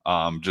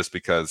 Just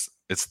because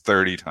it's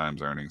 30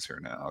 times earnings here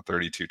now,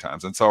 32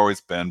 times. And it's always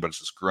been, but it's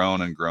just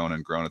grown and grown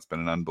and grown. It's been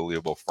an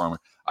unbelievable farmer.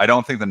 I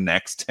don't think the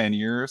next 10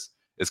 years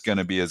is going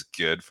to be as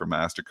good for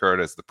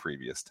MasterCard as the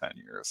previous 10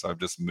 years. So I've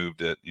just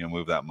moved it,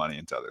 moved that money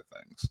into other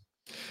things.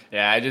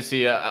 Yeah, I just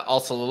see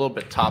also a little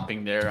bit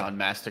topping there on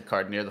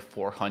MasterCard near the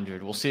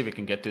 400. We'll see if it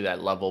can get through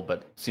that level,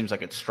 but it seems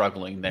like it's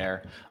struggling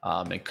there.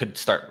 It could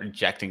start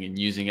rejecting and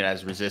using it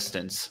as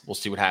resistance. We'll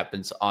see what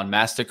happens on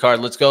MasterCard.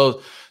 Let's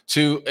go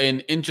to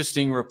an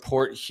interesting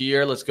report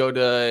here. Let's go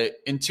to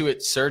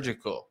Intuit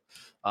Surgical.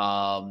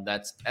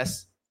 That's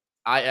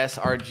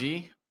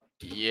ISRG.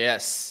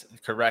 Yes,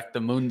 correct.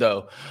 The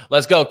Mundo.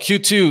 Let's go.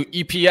 Q2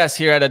 EPS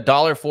here at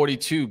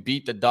 $1.42,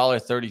 beat the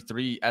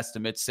 $1.33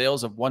 estimate.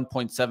 Sales of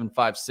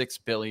 $1.756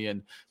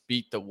 billion,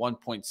 beat the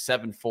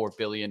 $1.74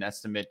 billion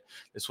estimate.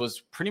 This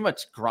was pretty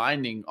much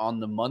grinding on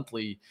the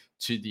monthly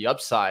to the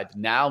upside.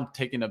 Now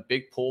taking a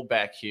big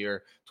pullback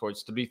here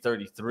towards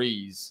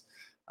 333s.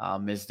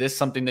 Is this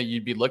something that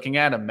you'd be looking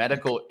at? A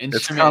medical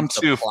instrument? It's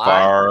come too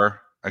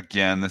far.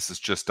 Again, this is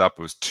just up.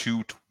 It was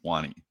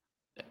 220.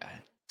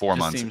 4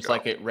 months seems ago.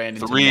 Like it ran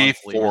into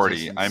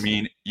 340. I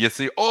mean, you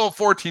see,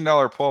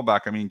 $14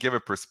 pullback. I mean, give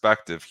it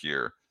perspective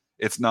here.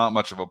 It's not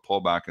much of a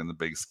pullback in the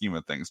big scheme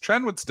of things.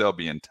 Trend would still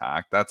be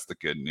intact. That's the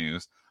good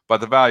news. But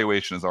the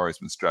valuation has always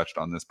been stretched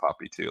on this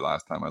puppy too.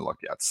 Last time I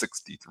looked at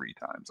 63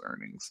 times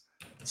earnings.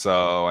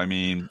 So, I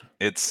mean,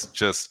 it's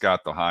just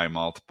got the high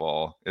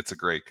multiple. It's a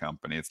great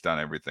company. It's done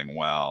everything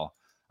well.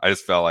 I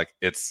just felt like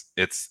it's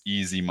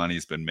easy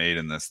money's been made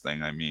in this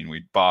thing. I mean,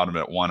 we bottomed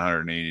at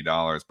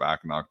 $180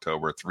 back in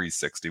October,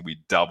 $360. We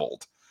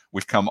doubled.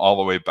 We've come all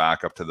the way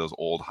back up to those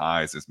old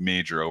highs. There's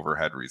major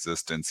overhead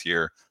resistance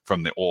here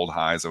from the old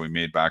highs that we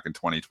made back in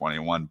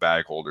 2021.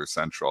 Bag holder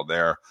central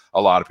there.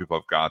 A lot of people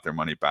have got their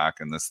money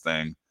back in this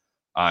thing.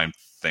 I'm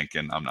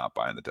thinking I'm not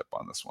buying the dip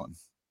on this one.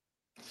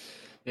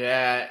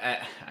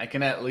 Yeah, I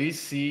can at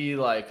least see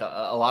like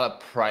a lot of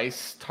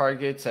price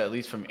targets, at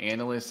least from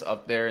analysts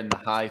up there in the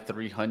high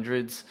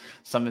 300s,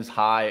 some as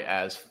high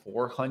as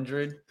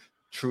 400.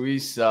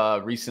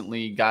 Truist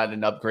recently got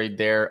an upgrade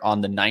there on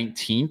the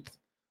 19th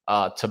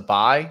to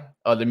buy,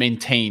 to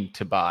maintain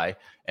to buy,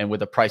 and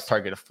with a price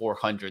target of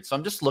 400. So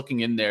I'm just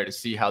looking in there to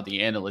see how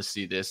the analysts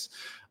see this.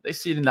 They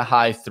see it in the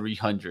high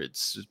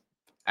 300s.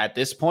 At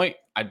this point,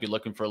 I'd be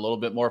looking for a little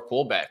bit more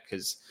pullback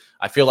because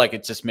I feel like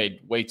it just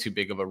made way too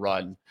big of a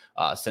run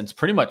since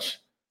pretty much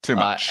too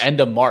much end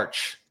of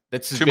March.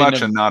 That's too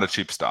much and not a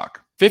cheap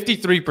stock.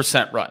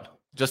 53% run,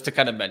 just to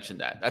kind of mention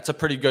that. That's a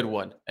pretty good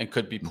one and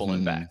could be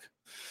pulling back.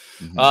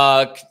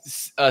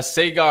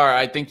 Sagar,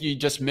 I think you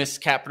just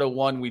missed Capital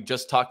One. We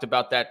just talked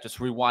about that.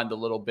 Just rewind a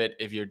little bit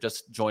if you're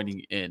just joining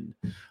in.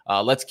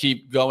 Let's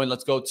keep going.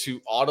 Let's go to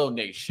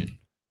AutoNation.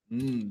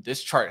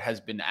 This chart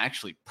has been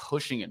actually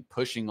pushing and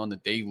pushing on the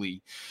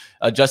daily.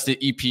 Adjusted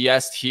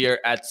EPS here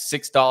at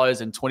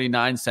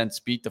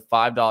 $6.29, beat the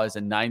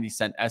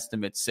 $5.90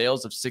 estimate.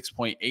 Sales of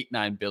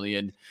 $6.89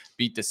 billion,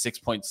 beat the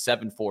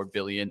 $6.74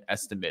 billion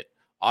estimate.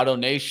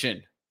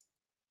 AutoNation,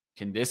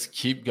 Can this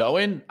keep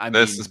going? I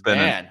This mean, has been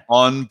an man,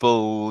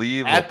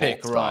 unbelievable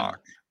epic stock. run.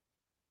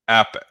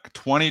 Epic.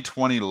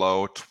 2020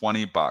 low,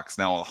 $20.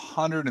 Now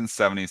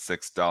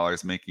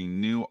 $176, making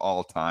new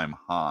all-time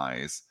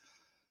highs.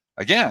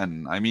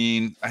 Again, I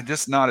mean, I'm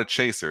just not a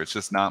chaser. It's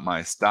just not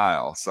my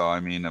style. So, I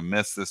mean, I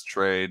missed this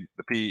trade.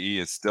 The PE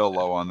is still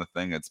low on the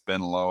thing. It's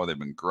been low. They've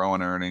been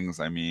growing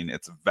earnings. I mean,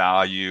 it's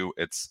value.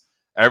 It's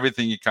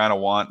everything you kind of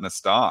want in a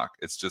stock.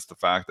 It's just the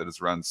fact that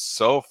it's run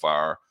so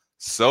far,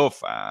 so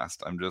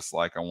fast. I'm just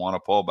like, I want a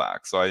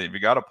pullback. So, if you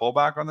got a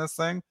pullback on this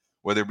thing,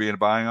 whether it be a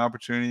buying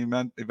opportunity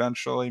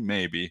eventually,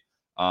 maybe.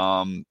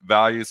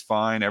 Value is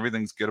fine.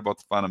 Everything's good about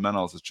the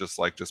fundamentals. It's just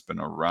been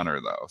a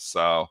runner though.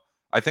 So,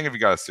 I think if you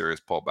got a serious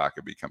pullback,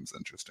 it becomes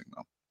interesting,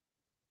 though.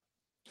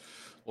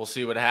 We'll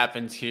see what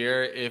happens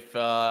here. If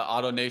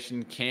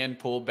AutoNation can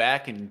pull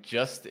back, and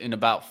just in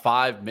about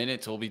 5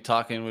 minutes, we'll be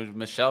talking with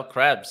Michelle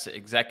Krebs,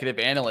 executive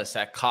analyst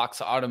at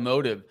Cox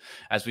Automotive,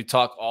 as we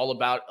talk all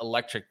about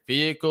electric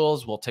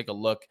vehicles. We'll take a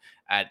look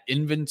at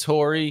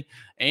inventory,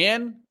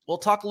 and we'll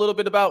talk a little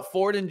bit about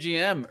Ford and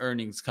GM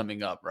earnings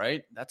coming up,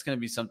 right? That's going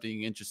to be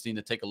something interesting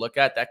to take a look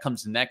at. That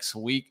comes next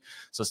week,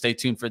 so stay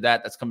tuned for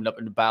that. That's coming up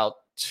in about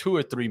 2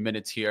 or 3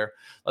 minutes here.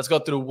 Let's go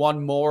through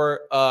one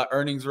more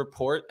earnings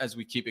report as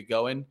we keep it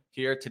going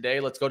here today.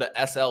 Let's go to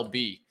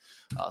SLB.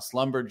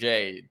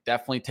 Schlumberger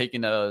definitely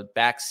taking a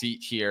back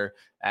seat here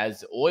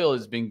as oil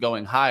has been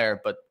going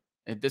higher, but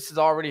this has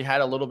already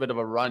had a little bit of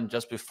a run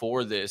just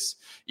before this.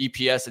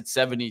 EPS at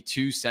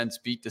 72 cents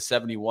beat the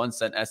 71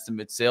 cent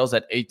estimate. Sales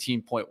at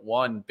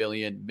 18.1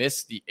 billion,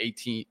 missed the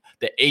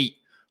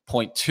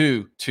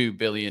 8.22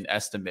 billion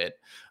estimate.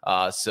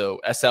 So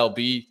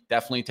SLB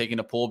definitely taking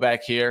a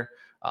pullback here.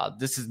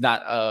 This is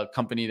not a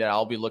company that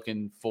I'll be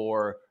looking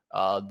for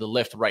the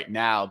lift right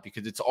now,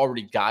 because it's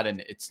already gotten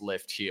its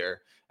lift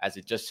here as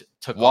it just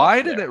took off.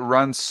 Why did it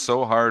run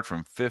so hard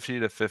from 50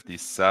 to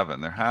 57?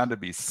 There had to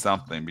be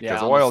something,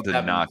 because oil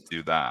did not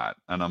do that.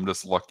 And I'm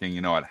just looking,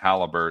 at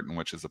Halliburton,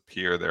 which is a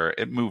peer there.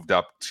 It moved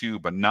up too,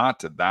 but not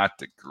to that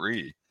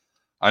degree.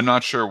 I'm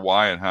not sure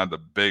why it had the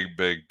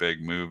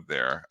big move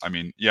there. I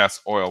mean,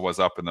 yes, oil was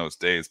up in those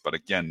days, but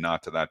again,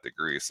 not to that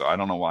degree. So I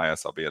don't know why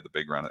SLB had the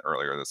big run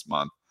earlier this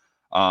month.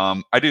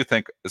 I do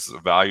think this is a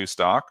value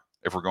stock.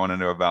 If we're going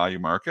into a value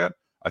market,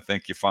 I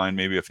think you find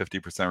maybe a 50%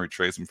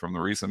 retracement from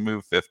the recent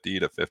move, 50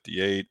 to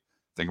 58.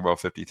 Think about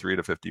 53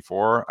 to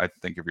 54. I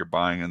think if you're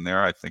buying in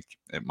there, I think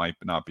it might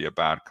not be a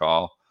bad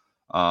call.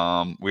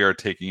 We are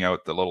taking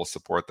out the little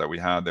support that we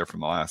had there from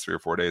the last 3 or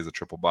 4 days, a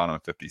triple bottom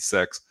of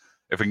 56.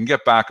 If we can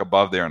get back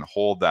above there and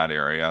hold that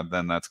area,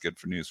 then that's good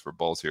for news for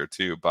bulls here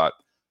too. But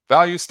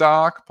value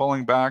stock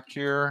pulling back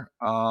here,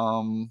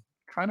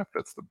 kind of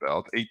fits the bill.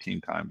 It's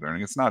 18 times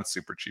earning. It's not a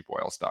super cheap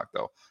oil stock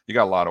though. You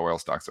got a lot of oil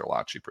stocks that are a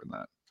lot cheaper than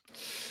that.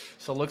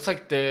 So it looks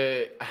like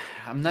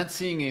I'm not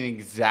seeing an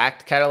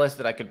exact catalyst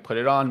that I could put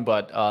it on,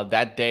 but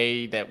that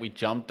day that we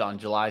jumped on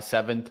July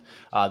 7th,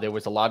 there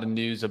was a lot of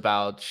news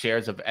about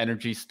shares of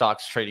energy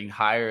stocks trading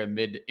higher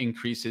amid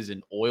increases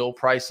in oil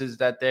prices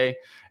that day.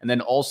 And then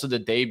also the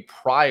day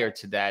prior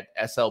to that,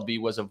 SLB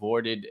was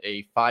awarded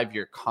a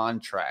 5-year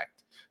contract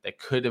that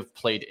could have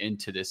played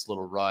into this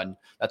little run.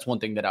 That's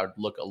one thing that I would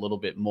look a little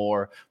bit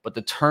more, but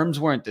the terms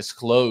weren't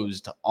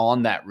disclosed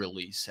on that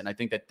release. And I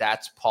think that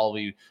that's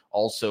probably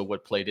also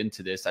what played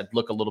into this. I'd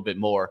look a little bit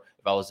more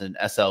if I was an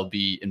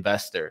SLB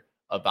investor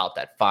about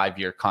that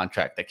 5-year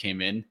contract that came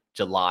in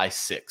July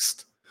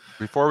 6th.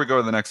 Before we go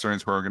to the next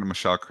earnings, we're going to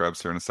Michelle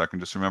Krebs here in a second.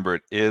 Just remember,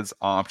 it is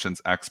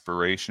options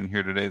expiration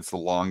here today. It's the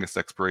longest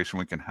expiration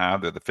we can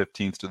have. They're the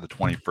 15th to the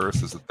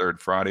 21st as the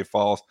third Friday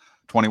falls.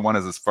 21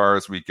 is as far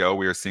as we go.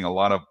 We are seeing a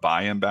lot of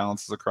buy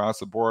imbalances across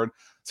the board.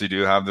 So you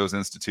do have those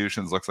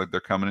institutions. Looks like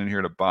they're coming in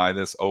here to buy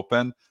this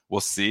open.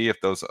 We'll see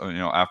if those,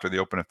 after the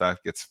open, if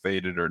that gets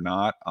faded or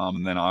not.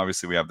 And then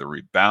obviously we have the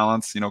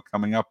rebalance,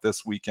 coming up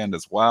this weekend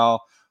as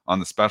well on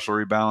the special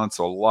rebalance.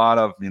 So a lot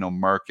of,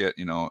 market,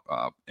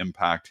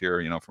 impact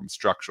here, from a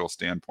structural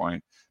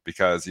standpoint,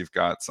 because you've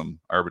got some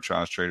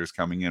arbitrage traders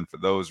coming in for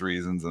those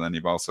reasons. And then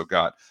you've also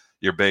got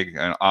your big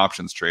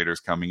options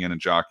traders coming in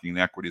and jockeying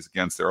the equities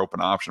against their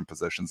open option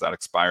positions that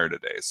expire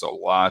today. So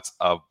lots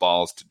of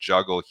balls to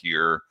juggle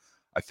here.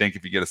 I think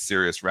if you get a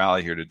serious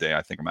rally here today,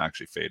 I think I'm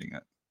actually fading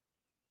it.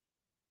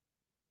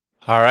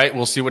 All right,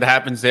 we'll see what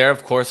happens there.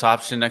 Of course,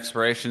 option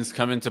expirations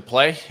come into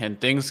play and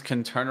things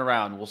can turn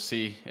around. We'll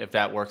see if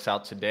that works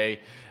out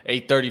today.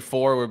 8:34,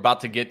 we're about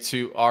to get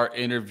to our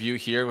interview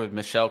here with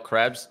Michelle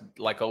Krebs.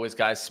 Like always,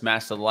 guys,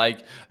 smash the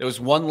like. There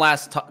was one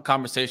last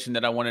conversation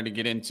that I wanted to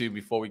get into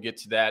before we get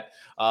to that.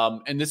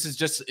 And this is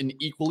just an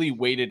equally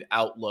weighted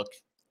outlook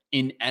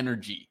in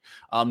energy.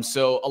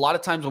 So a lot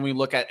of times when we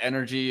look at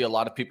energy, a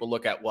lot of people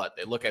look at what?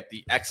 They look at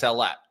the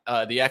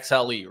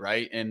XLE,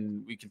 right?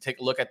 And we can take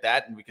a look at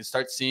that and we can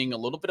start seeing a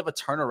little bit of a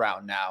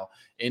turnaround now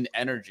in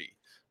energy.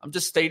 I'm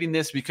just stating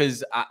this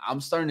because I'm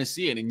starting to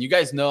see it. And you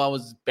guys know I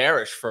was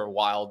bearish for a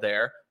while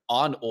there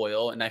on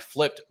oil, and I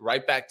flipped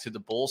right back to the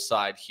bull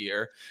side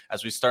here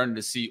as we started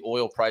to see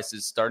oil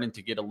prices starting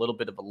to get a little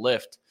bit of a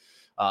lift.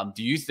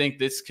 Do you think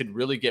this could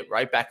really get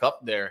right back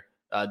up there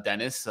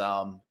Dennis.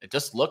 It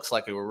just looks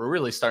like we're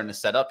really starting to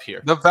set up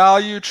here. The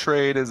value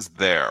trade is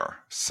there.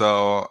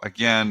 So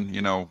again,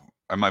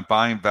 am I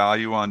buying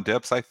value on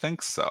dips? I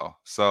think so.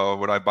 So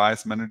would I buy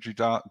some energy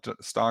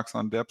stocks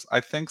on dips? I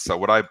think so.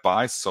 Would I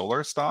buy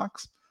solar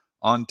stocks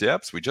on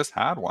dips? We just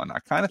had one. I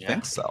kind of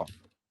think so.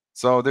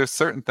 So there's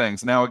certain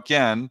things. Now,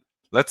 again,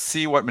 let's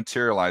see what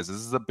materializes.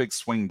 This is a big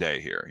swing day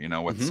here,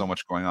 with so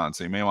much going on.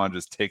 So you may want to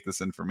just take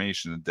this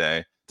information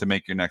today to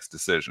make your next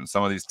decision.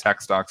 Some of these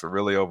tech stocks are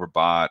really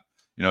overbought.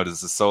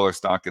 Does the solar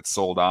stock get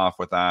sold off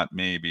with that?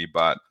 Maybe,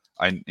 but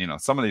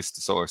some of these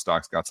solar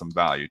stocks got some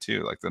value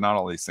too. Like, they're not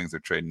all these things are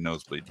trading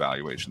nosebleed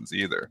valuations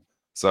either.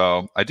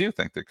 So I do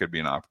think there could be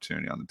an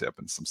opportunity on the dip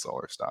in some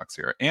solar stocks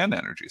here and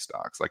energy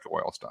stocks like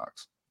oil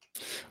stocks.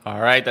 All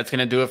right, that's going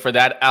to do it for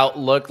that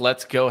outlook.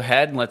 Let's go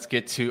ahead and let's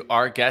get to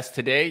our guest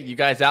today. You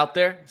guys out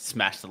there,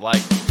 smash the like.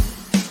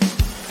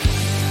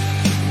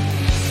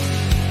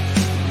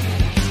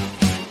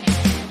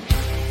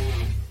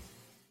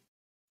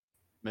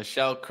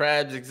 Michelle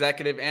Krebs,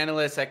 executive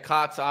analyst at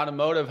Cox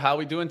Automotive. How are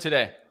we doing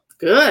today?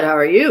 Good. How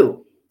are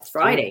you? It's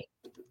Friday.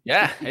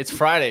 Yeah, it's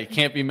Friday.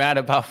 Can't be mad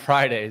about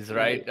Fridays,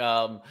 right?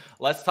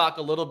 Let's talk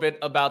a little bit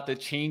about the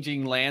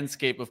changing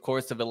landscape, of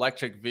course, of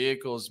electric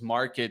vehicles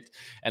market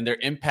and their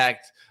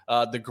impact,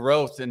 the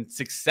growth and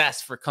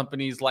success for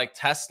companies like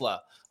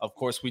Tesla. Of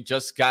course, we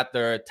just got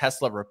their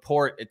Tesla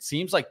report. It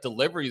seems like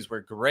deliveries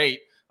were great.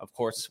 Of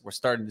course, we're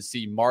starting to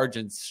see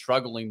margins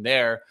struggling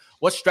there.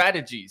 What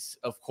strategies,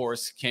 of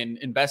course, can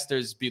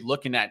investors be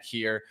looking at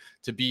here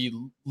to be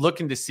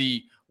looking to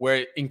see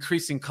where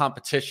increasing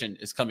competition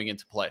is coming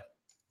into play?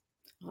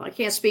 Well, I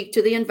can't speak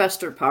to the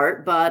investor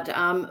part,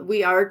 but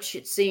we are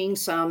seeing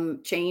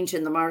some change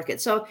in the market.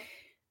 So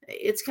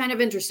it's kind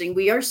of interesting.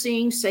 We are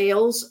seeing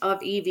sales of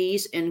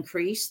EVs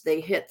increase.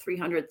 They hit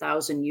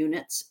 300,000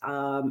 units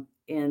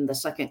in the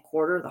second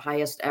quarter, the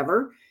highest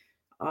ever,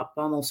 up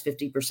almost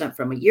 50%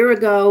 from a year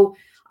ago.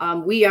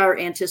 We are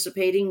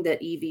anticipating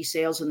that EV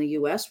sales in the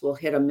U.S. will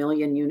hit 1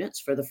 million units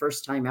for the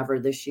first time ever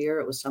this year.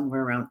 It was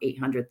somewhere around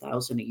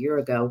 800,000 a year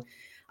ago.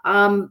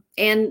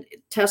 And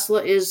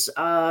Tesla is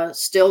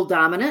still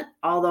dominant,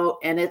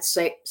 and its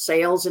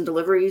sales and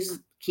deliveries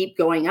keep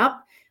going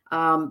up,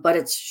 but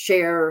its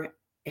share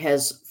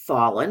has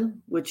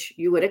fallen, which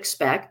you would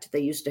expect. They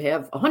used to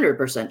have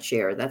 100%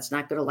 share. That's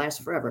not going to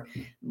last forever.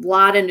 A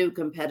lot of new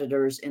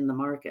competitors in the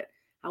market.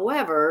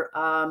 However,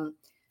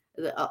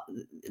 the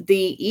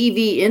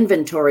EV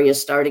inventory is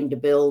starting to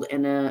build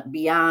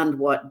beyond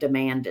what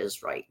demand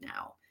is right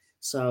now.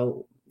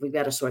 So we've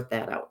got to sort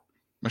that out.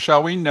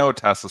 Michelle, we know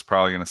Tesla's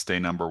probably going to stay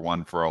number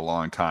one for a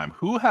long time.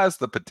 Who has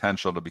the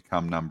potential to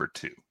become number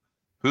two?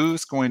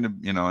 Who's going to,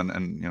 maybe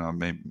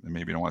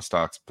you don't want to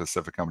stock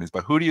specific companies,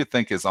 but who do you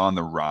think is on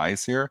the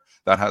rise here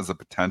that has the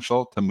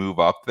potential to move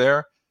up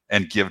there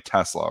and give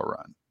Tesla a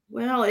run?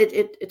 Well,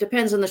 it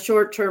depends on the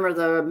short term or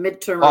the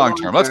midterm. Long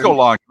term. Let's go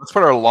long. Let's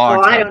put our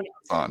long term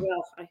on.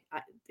 Well,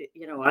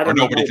 I don't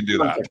know. Nobody can do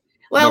that.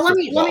 Well,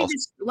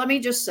 let me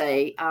just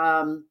say,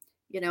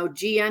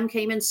 GM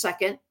came in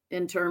second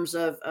in terms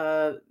of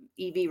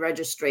EV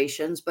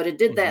registrations, but it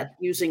did that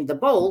using the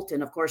Bolt.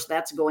 And of course,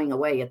 that's going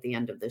away at the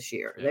end of this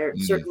year.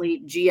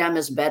 Certainly GM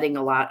is betting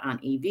a lot on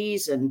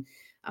EVs and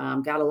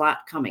got a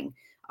lot coming.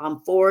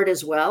 Ford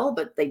as well,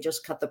 but they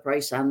just cut the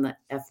price on the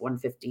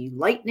F-150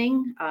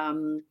 Lightning,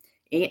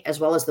 as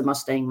well as the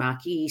Mustang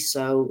Mach-E.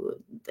 So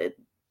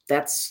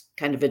that's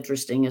kind of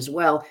interesting as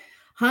well.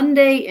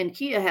 Hyundai and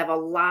Kia have a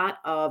lot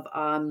of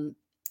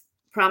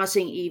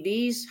promising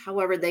EVs.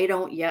 However, they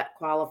don't yet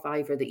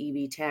qualify for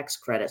the EV tax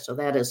credit. So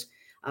that has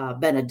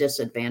been a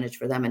disadvantage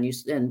for them.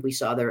 And we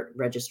saw their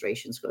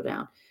registrations go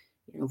down.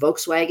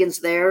 Volkswagen's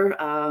there.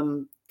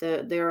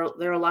 The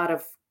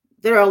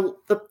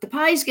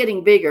pie's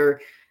getting bigger,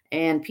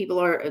 and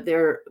there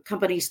are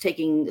companies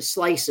taking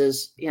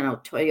slices.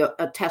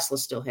 Tesla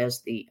still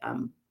has the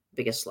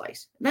biggest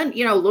slice. And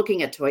then,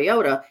 looking at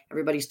Toyota,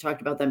 everybody's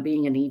talked about them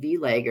being an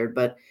EV laggard,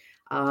 but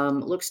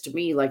looks to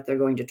me like they're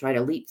going to try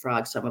to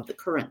leapfrog some of the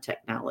current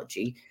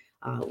technology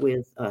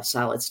with a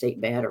solid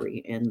state battery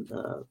in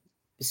the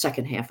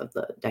second half of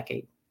the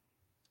decade.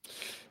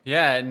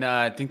 Yeah, and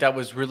I think that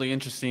was really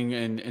interesting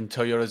in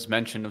Toyota's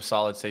mention of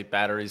solid state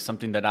batteries,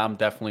 something that I'm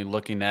definitely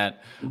looking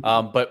at.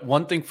 But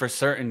one thing for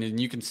certain, and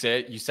you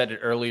said it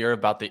earlier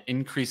about the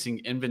increasing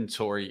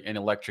inventory in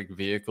electric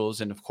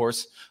vehicles. And of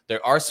course,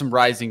 there are some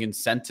rising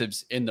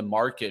incentives in the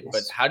market. Yes.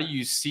 But how do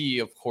you see,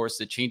 of course,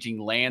 the changing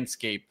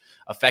landscape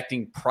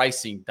affecting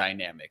pricing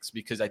dynamics?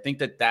 Because I think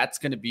that that's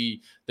going to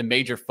be the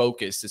major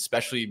focus,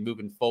 especially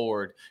moving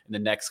forward in the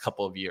next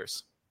couple of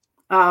years.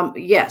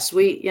 Yes,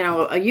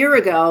 a year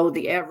ago,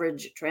 the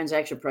average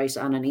transaction price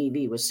on an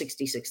EV was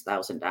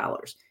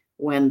 $66,000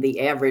 when the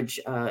average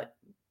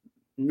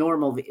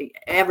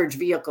average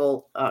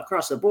vehicle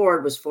across the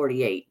board was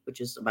 48,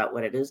 which is about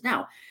what it is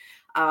now.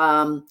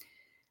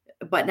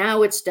 but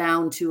now it's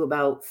down to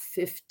about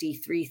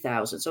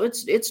 53,000. So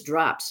it's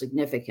dropped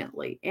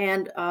significantly.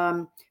 And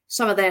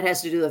some of that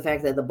has to do with the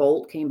fact that the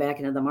Bolt came back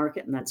into the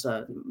market, and that's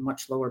a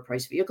much lower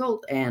price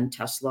vehicle, and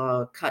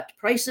Tesla cut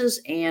prices,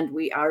 and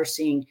we are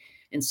seeing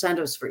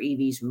incentives for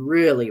EVs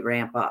really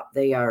ramp up.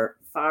 They are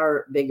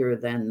far bigger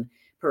than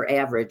per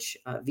average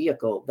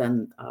vehicle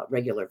than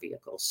regular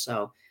vehicles.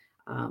 So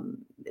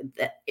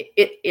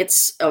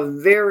it's a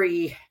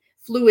very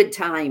fluid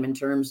time in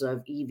terms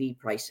of EV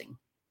pricing.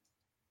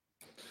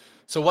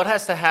 So what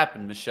has to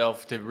happen, Michelle,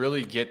 to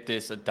really get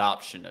this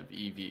adoption of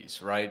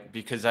EVs, right?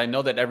 Because I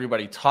know that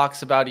everybody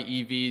talks about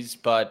EVs,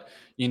 but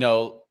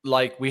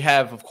like we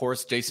have, of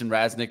course, Jason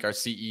Raznick, our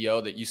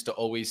CEO, that used to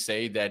always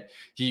say that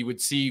he would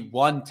see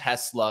one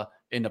Tesla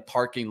in a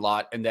parking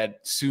lot and that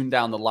soon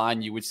down the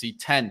line you would see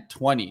 10,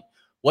 20.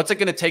 What's it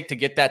going to take to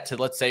get that to,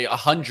 let's say,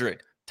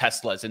 100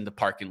 Teslas in the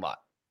parking lot?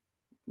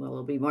 Well,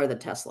 it'll be more than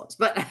Teslas,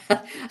 but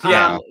but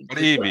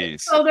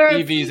EVs. So there are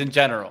EVs in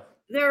general.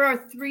 There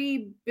are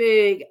three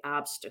big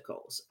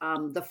obstacles.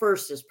 The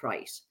first is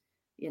price.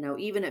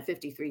 Even at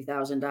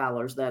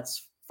 $53,000,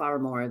 that's far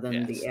more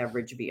than the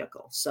average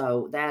vehicle.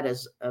 So that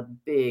is a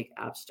big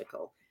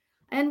obstacle.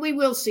 And we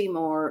will see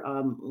more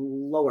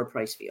lower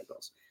price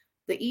vehicles.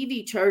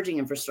 The EV charging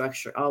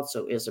infrastructure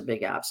also is a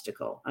big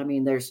obstacle. I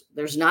mean, there's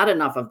not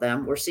enough of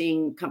them. We're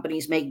seeing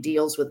companies make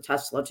deals with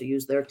Tesla to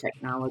use their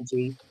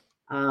technology,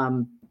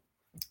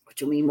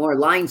 which will mean more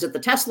lines at the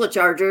Tesla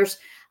chargers.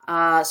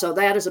 So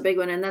that is a big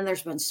one. And then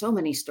there's been so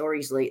many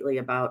stories lately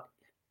about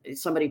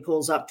somebody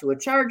pulls up to a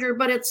charger,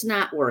 but it's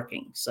not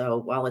working. So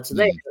while it's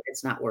there,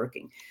 it's not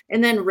working.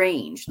 And then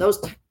range. Those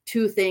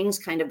two things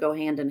kind of go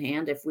hand in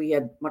hand. If we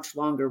had much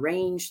longer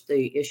range,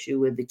 the issue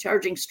with the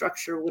charging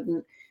structure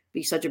wouldn't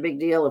be such a big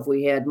deal. If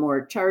we had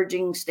more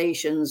charging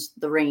stations,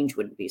 the range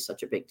wouldn't be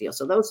such a big deal.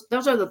 So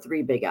those are the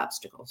three big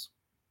obstacles.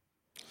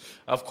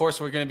 Of course,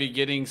 we're going to be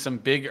getting some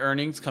big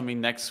earnings coming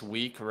next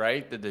week,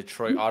 right? The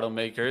Detroit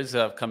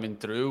automakers coming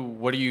through.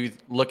 What are you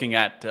looking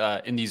at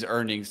in these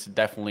earnings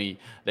definitely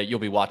that you'll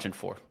be watching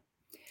for?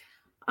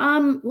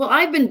 Well,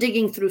 I've been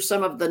digging through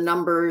some of the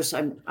numbers.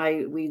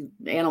 We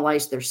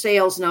analyze their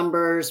sales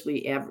numbers.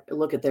 We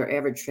look at their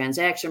average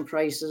transaction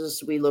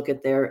prices. We look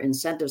at their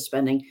incentive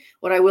spending.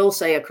 What I will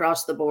say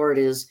across the board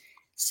is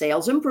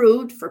sales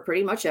improved for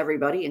pretty much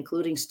everybody,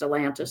 including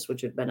Stellantis,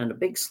 which had been in a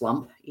big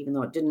slump, even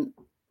though it didn't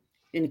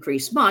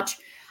increase much.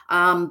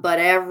 But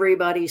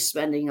everybody's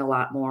spending a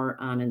lot more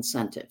on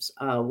incentives.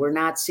 We're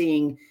not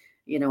seeing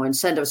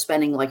incentive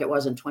spending like it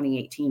was in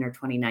 2018 or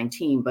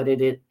 2019, but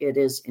it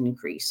is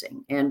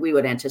increasing. And we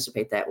would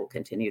anticipate that will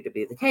continue to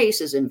be the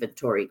case as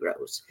inventory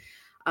grows.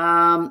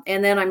 And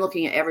then I'm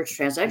looking at average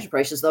transaction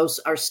prices. Those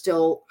are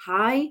still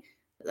high.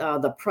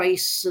 The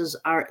prices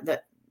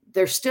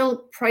there's still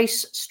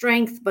price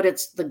strength, but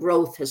the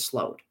growth has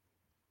slowed.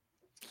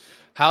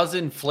 How's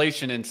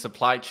inflation and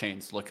supply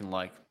chains looking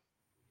like?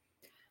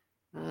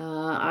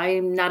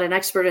 I'm not an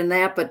expert in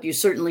that, but you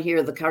certainly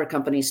hear the car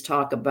companies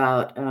talk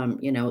about,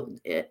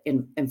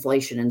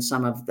 inflation in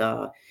some of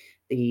the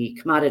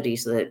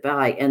commodities that they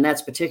buy. And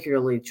that's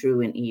particularly true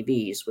in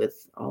EVs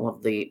with all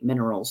of the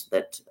minerals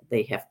that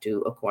they have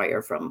to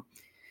acquire from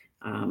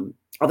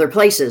other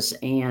places,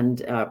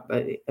 and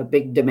a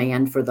big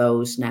demand for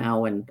those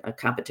now and a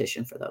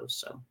competition for those.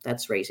 So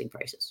that's raising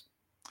prices.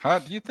 How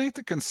do you think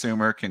the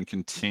consumer can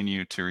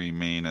continue to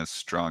remain as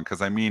strong?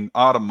 Because I mean,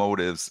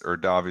 automotives are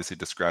obviously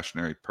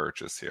discretionary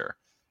purchase here.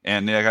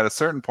 And at a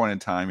certain point in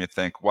time, you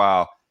think,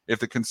 wow, if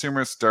the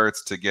consumer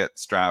starts to get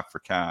strapped for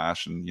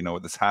cash, and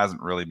this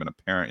hasn't really been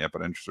apparent yet,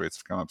 but interest rates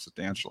have come up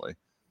substantially,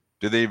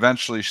 do they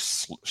eventually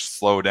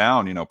slow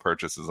down,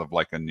 purchases of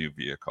like a new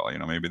vehicle?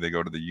 Maybe they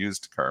go to the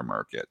used car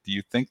market. Do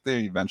you think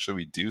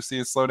we do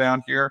see a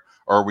slowdown here?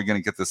 Or are we going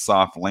to get this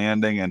soft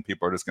landing and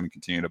people are just going to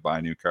continue to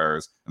buy new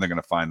cars and they're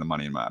going to find the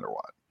money no matter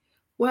what?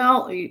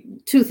 Well,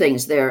 two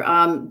things there.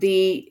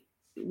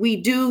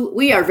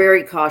 We are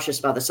very cautious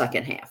about the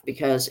second half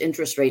because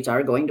interest rates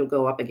are going to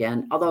go up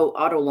again, although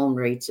auto loan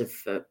rates have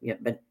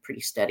been pretty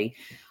steady.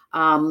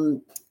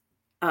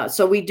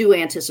 So we do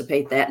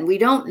anticipate that, and we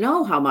don't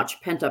know how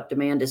much pent-up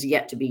demand is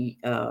yet to be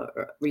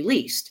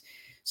released.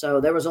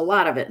 So there was a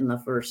lot of it in the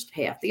first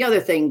half. The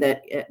other thing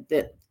that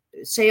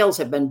sales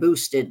have been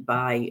boosted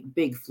by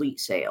big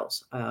fleet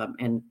sales,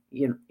 and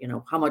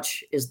how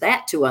much is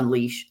that to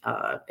unleash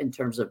in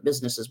terms of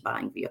businesses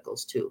buying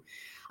vehicles too.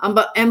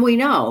 And we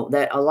know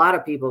that a lot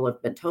of people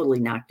have been totally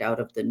knocked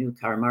out of the new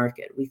car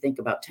market. We think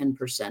about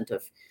 10%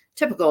 of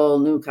typical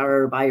new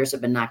car buyers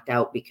have been knocked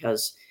out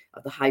because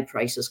of the high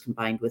prices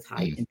combined with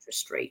high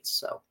interest rates.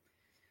 So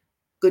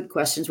good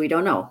questions. We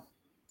don't know.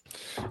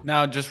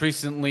 Now, just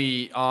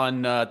recently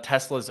on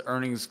Tesla's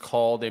earnings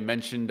call, they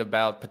mentioned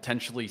about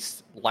potentially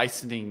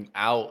licensing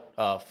out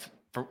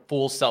for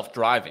full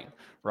self-driving,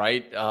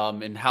 right?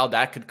 And how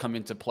that could come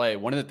into play.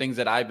 One of the things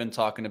that I've been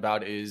talking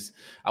about is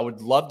I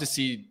would love to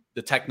see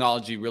the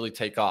technology really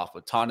take off,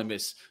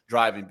 autonomous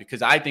driving,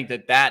 because I think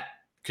that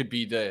could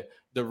be the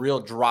real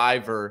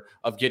driver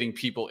of getting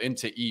people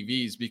into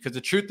EVs. Because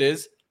the truth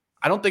is,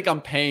 I don't think I'm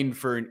paying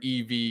for an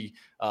EV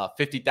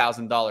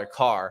 $50,000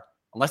 car,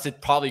 unless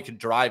it probably could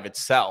drive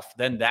itself,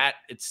 then that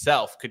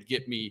itself could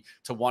get me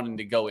to wanting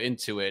to go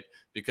into it,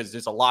 because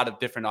there's a lot of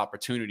different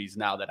opportunities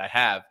now that I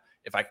have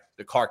if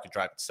the car could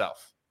drive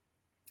itself.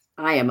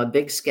 I am a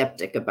big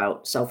skeptic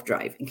about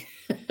self-driving.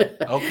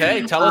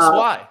 Okay, tell us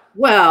why.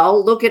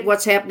 Well, look at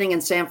what's happening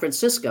in San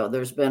Francisco.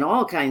 There's been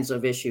all kinds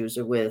of issues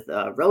with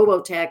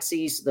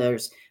robo-taxis.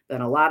 There's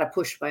been a lot of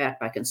pushback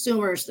by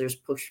consumers. There's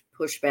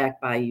pushback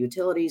by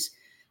utilities.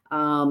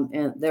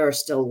 And there are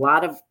still a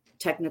lot of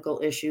technical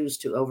issues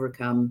to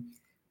overcome.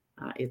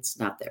 It's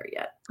not there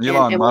yet.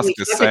 Elon Musk when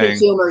we is talk saying, to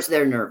consumers,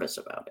 they're nervous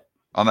about it.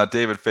 On that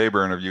David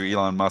Faber interview,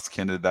 Elon Musk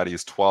hinted that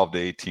he's 12 to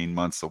 18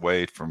 months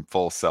away from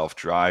full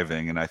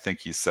self-driving. And I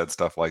think he said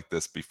stuff like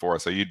this before.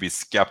 So you'd be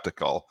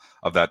skeptical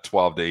of that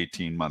 12 to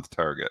 18 month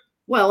target.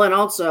 Well, and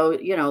also,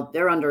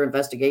 they're under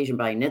investigation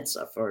by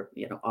NHTSA for,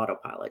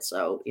 autopilot.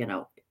 So,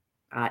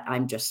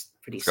 I'm just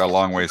pretty It's got a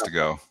long ways to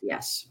go.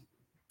 Yes.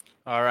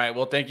 All right.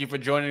 Well, thank you for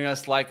joining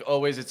us. Like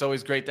always, it's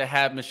always great to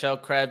have Michelle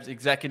Krebs,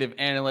 executive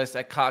analyst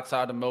at Cox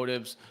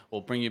Automotives.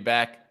 We'll bring you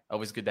back.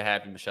 Always good to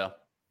have you, Michelle.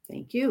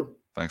 Thank you.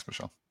 Thanks,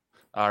 Michelle.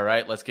 All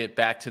right, let's get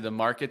back to the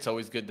markets.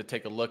 Always good to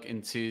take a look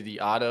into the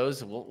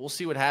autos. We'll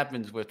see what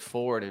happens with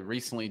Ford. It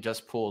recently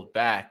just pulled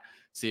back.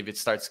 See if it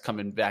starts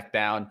coming back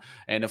down.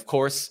 And of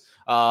course,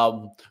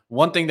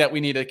 one thing that we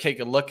need to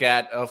take a look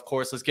at, of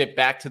course, let's get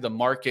back to the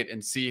market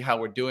and see how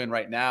we're doing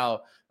right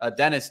now.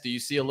 Dennis, do you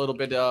see a little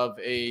bit of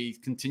a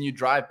continued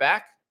drive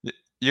back?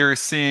 You're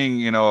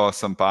seeing,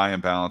 some buy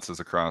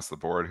imbalances across the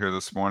board here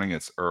this morning.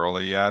 It's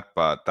early yet,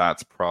 but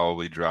that's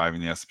probably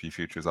driving the S&P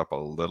futures up a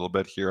little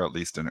bit here, at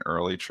least in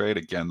early trade.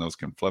 Again, those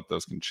can flip,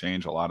 those can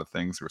change a lot of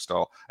things. We're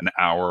still an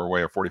hour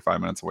away or 45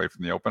 minutes away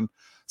from the open.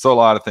 So a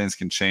lot of things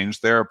can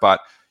change there,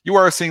 but you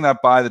are seeing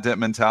that buy the dip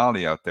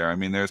mentality out there. I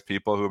mean, there's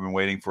people who have been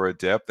waiting for a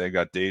dip. They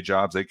got day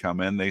jobs. They come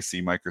in, they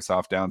see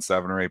Microsoft down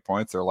 7 or 8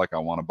 points. They're like, I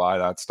want to buy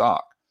that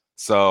stock.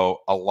 So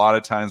a lot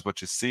of times what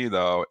you see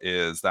though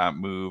is that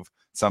move.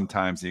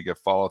 Sometimes you get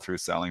follow through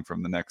selling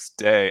from the next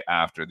day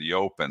after the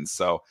open.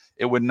 So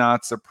it would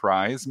not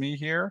surprise me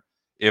here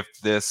if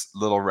this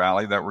little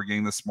rally that we're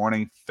getting this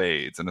morning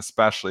fades, and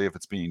especially if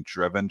it's being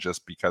driven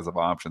just because of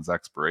options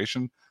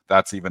expiration,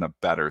 that's even a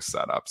better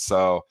setup.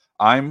 So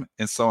I'm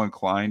so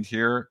inclined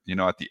here,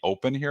 at the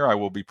open here, I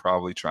will be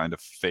probably trying to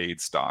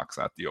fade stocks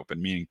at the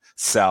open, meaning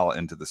sell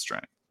into the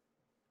strength.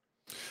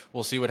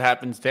 We'll see what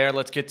happens there.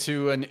 Let's get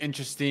to an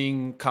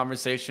interesting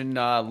conversation.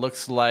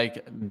 Looks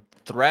like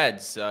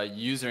Threads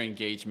user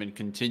engagement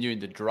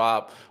continuing to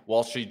drop.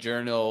 Wall Street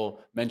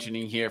Journal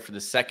mentioning here for the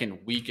second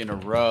week in a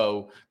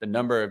row, the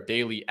number of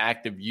daily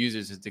active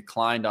users has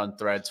declined on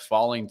Threads,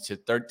 falling to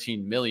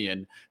 13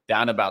 million,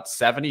 down about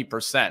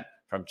 70%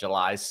 from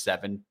July's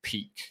 7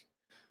 peak.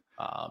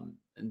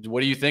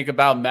 What do you think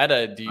about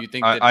Meta? Do you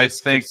think that I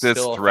think this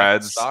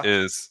Threads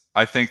is?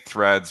 I think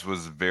Threads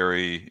was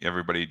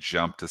everybody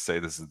jumped to say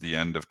this is the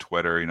end of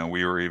Twitter.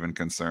 We were even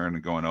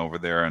concerned going over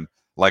there. And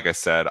like I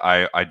said,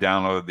 I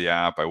downloaded the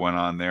app. I went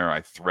on there.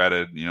 I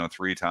threaded,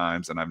 3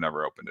 times, and I've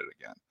never opened it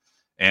again.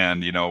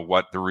 And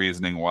what the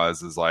reasoning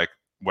was is like,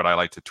 would I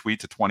like to tweet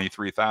to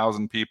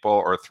 23,000 people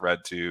or thread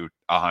to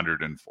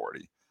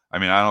 140? I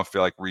mean, I don't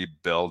feel like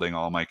rebuilding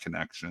all my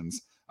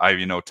connections. I,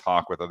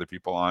 talk with other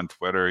people on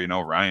Twitter,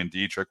 Ryan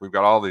Dietrich. We've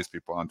got all these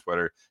people on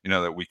Twitter,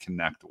 that we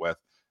connect with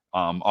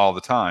all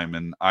the time.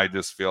 And I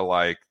just feel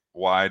like,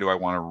 why do I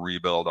want to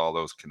rebuild all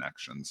those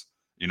connections,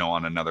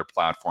 on another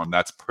platform?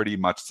 That's pretty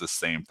much the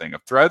same thing.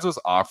 If Threads was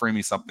offering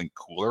me something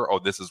cooler,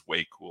 this is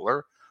way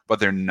cooler, but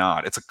they're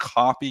not. It's a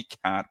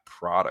copycat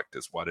product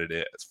is what it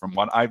is. From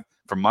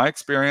my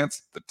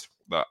experience,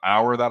 the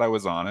hour that I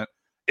was on it,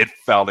 it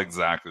felt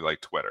exactly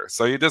like Twitter.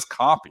 So you just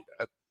copied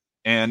it.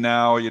 And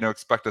now,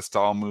 expect us to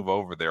all move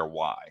over there.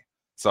 Why?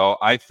 So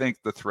I think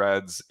the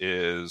Threads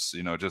is,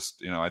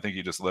 I think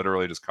you just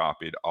literally just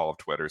copied all of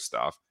Twitter's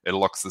stuff. It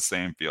looks the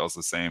same, feels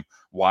the same.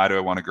 Why do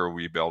I want to go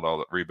rebuild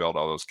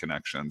all those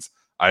connections?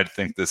 I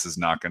think this is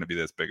not going to be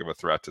this big of a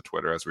threat to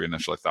Twitter as we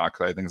initially thought,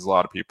 because I think there's a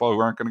lot of people who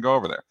aren't going to go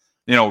over there.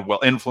 Will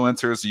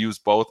influencers use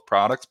both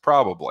products?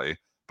 Probably.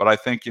 But I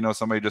think,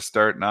 somebody just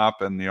starting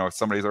up and,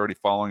 somebody's already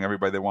following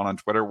everybody they want on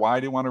Twitter. Why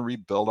do you want to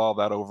rebuild all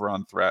that over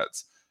on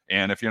Threads?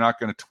 And if you're not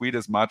going to tweet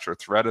as much or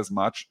thread as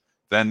much,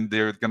 then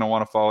they're going to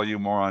want to follow you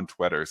more on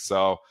Twitter.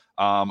 So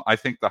I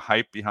think the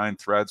hype behind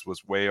Threads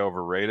was way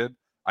overrated.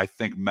 I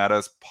think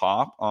Meta's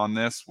pop on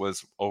this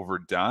was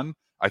overdone.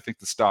 I think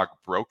the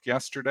stock broke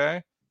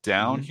yesterday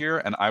down here,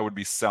 and I would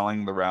be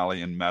selling the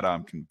rally in Meta.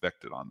 I'm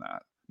convicted on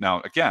that.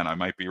 Now, again, I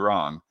might be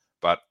wrong,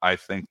 but I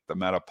think the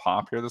Meta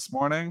pop here this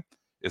morning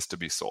is to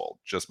be sold.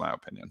 Just my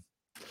opinion.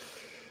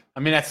 I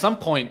mean, at some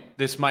point,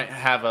 this might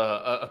have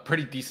a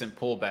pretty decent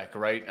pullback,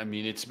 right? I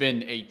mean, it's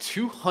been a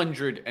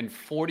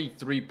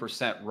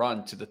 243%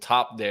 run to the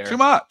top there. Too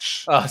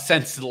much.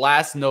 Since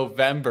last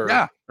November,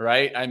 yeah.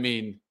 Right? I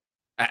mean,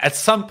 at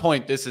some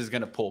point, this is going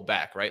to pull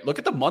back, right? Look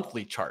at the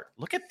monthly chart.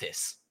 Look at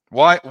this.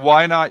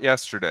 Why not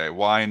yesterday?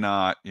 Why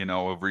not, a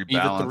Either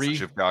rebalance that 3.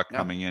 you've got Yeah.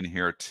 coming in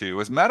here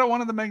too? Is Meta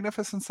one of the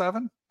Magnificent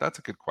Seven? That's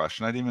a good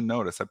question. I didn't even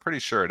notice. I'm pretty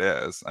sure it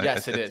is.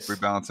 Yes, it It's is.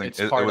 rebalancing. It's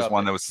It part was of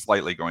one it. that was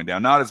slightly going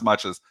down. Not as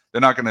much as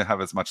they're not going to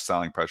have as much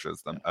selling pressure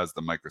as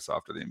the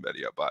Microsoft or the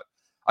Nvidia, but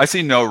I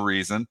see no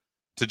reason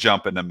to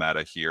jump into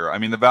Meta here. I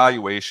mean, the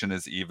valuation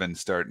is even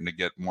starting to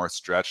get more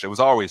stretched. It was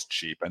always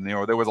cheap, and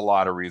there was a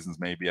lot of reasons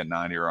maybe at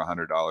 $90 or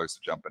 $100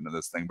 to jump into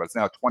this thing, but it's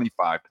now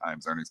 25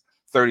 times earnings.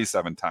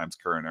 37 times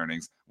current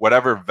earnings.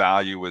 Whatever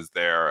value was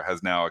there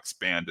has now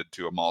expanded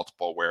to a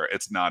multiple where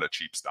it's not a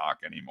cheap stock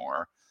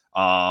anymore.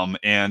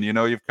 And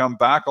you've come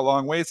back a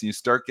long ways, and you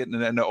start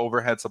getting into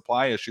overhead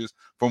supply issues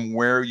from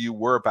where you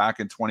were back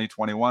in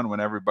 2021 when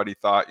everybody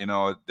thought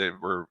they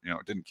were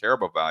didn't care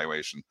about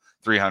valuation,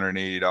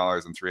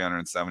 $380 and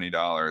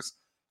 $370.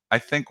 I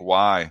think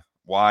why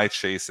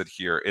chase it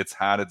here? It's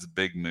had its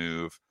big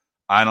move.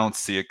 I don't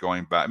see it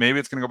going back. Maybe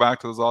it's going to go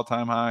back to those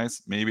all-time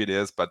highs. Maybe it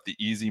is, but the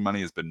easy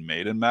money has been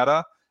made in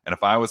Meta. And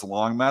if I was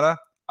long Meta,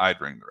 I'd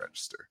ring the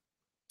register.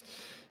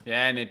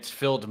 Yeah, and it's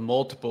filled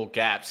multiple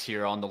gaps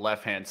here on the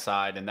left-hand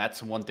side. And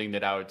that's one thing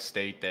that I would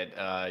state that,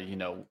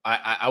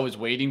 I was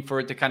waiting for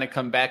it to kind of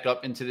come back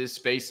up into this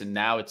space, and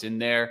now it's in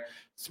there.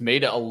 It's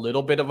made a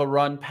little bit of a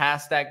run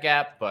past that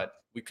gap, but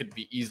we could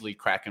be easily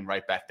cracking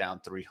right back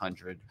down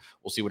 300.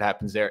 We'll see what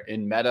happens there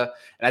in Meta.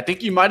 And I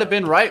think you might have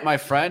been right, my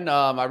friend.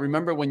 I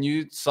remember when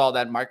you saw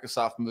that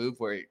Microsoft move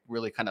where it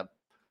really kind of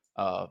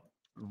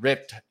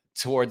ripped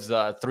towards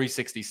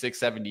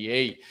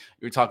 366.78. You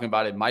were talking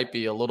about it might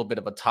be a little bit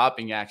of a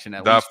topping action.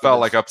 That felt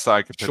like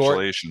upside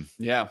capitulation.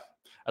 Yeah,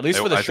 at least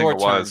for the short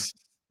term.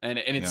 And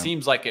it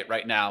seems like it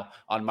right now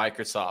on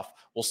Microsoft.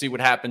 We'll see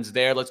what happens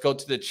there. Let's go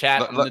to the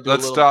chat.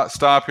 Let's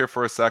stop here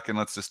for a second.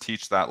 Let's just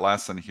teach that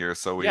lesson here.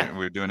 So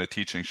we're doing a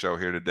teaching show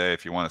here today.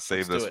 If you want to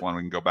save this one,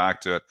 we can go back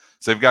to it.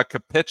 So you've got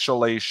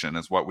capitulation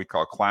is what we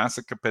call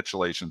classic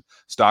capitulation.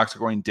 Stocks are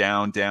going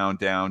down, down,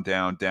 down,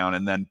 down, down.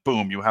 And then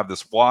boom, you have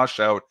this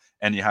washout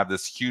and you have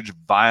this huge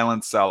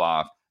violent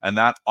sell-off. And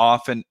that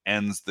often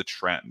ends the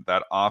trend.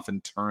 That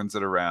often turns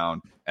it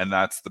around. And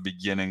that's the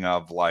beginning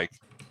of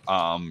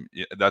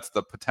that's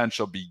the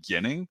potential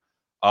beginning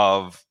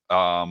of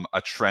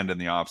a trend in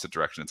the opposite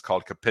direction. It's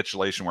called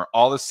capitulation, where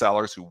all the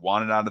sellers who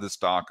wanted out of the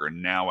stock are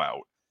now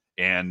out,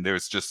 and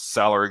there's just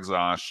seller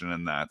exhaustion,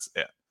 and that's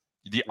it.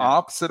 The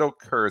opposite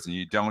occurs, and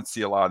you don't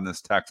see a lot in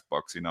this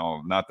textbooks.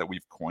 Not that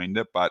we've coined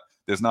it, but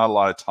there's not a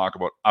lot of talk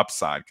about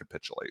upside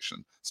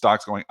capitulation.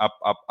 Stocks going up,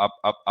 up, up,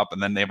 up, up,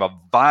 and then they have a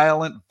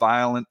violent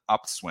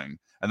upswing.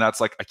 And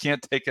that's like, I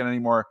can't take it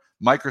anymore.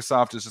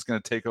 Microsoft is just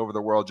going to take over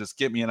the world. Just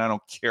get me, and I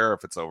don't care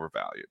if it's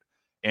overvalued.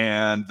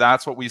 And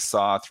that's what we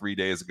saw 3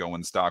 days ago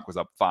when stock was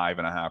up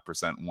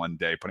 5.5% in one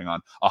day, putting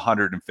on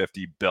 $150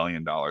 billion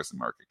in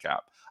market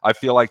cap. I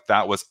feel like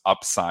that was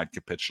upside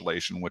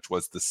capitulation, which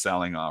was the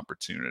selling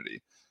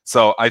opportunity.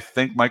 So I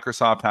think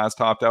Microsoft has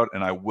topped out,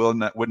 and I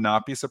would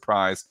not be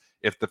surprised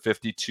if the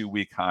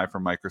 52-week high for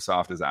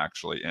Microsoft is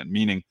actually in.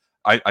 Meaning,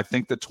 I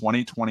think the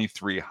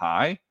 2023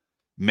 high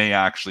may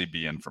actually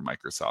be in for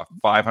Microsoft.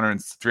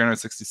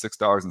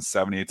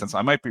 $366.78.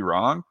 I might be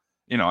wrong,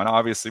 and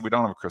obviously we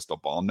don't have a crystal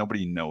ball.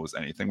 Nobody knows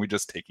anything. We're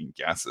just taking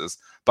guesses.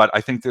 But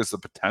I think there's the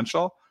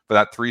potential for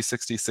that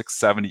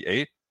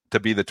 366.78 to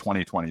be the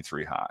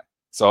 2023 high.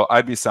 So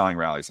I'd be selling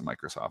rallies in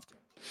Microsoft.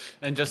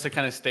 And just to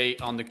kind of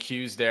state on the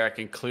cues there, I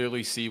can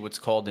clearly see what's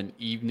called an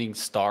evening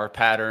star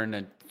pattern,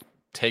 and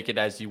take it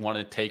as you want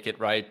to take it,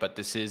 right? But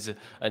this is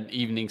an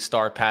evening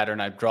star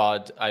pattern. I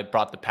brought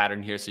the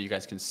pattern here so you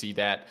guys can see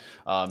that.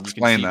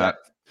 Explain can see that.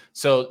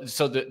 So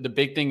the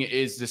big thing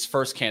is this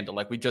first candle,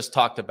 like we just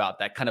talked about,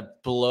 that kind of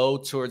blow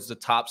towards the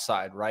top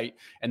side, right?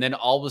 And then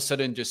all of a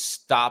sudden just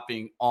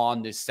stopping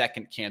on this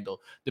second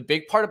candle. The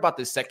big part about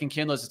this second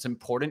candle is it's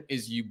important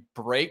is you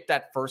break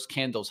that first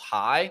candle's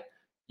high.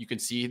 You can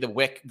see the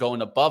wick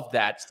going above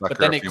that, but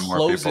then it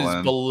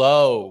closes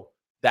below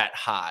that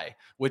high,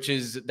 which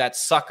is that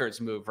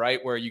sucker's move,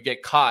 right? Where you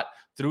get caught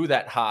through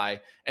that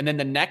high. And then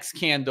the next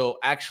candle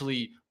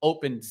actually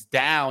opens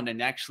down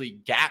and actually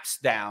gaps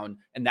down.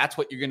 And that's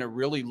what you're going to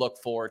really look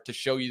for to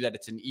show you that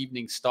it's an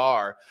evening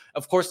star.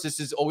 Of course,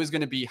 this is always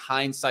going to be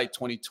hindsight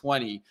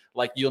 2020.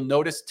 Like you'll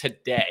notice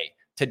today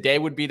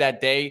would be that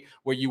day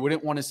where you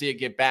wouldn't want to see it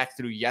get back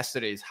through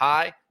yesterday's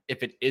high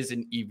if it is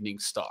an evening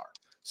star.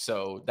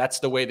 So that's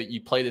the way that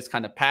you play this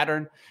kind of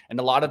pattern. And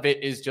a lot of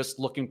it is just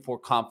looking for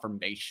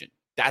confirmation.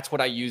 That's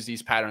what I use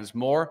these patterns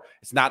more.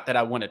 It's not that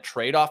I want to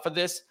trade off of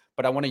this,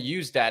 but I want to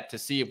use that to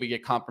see if we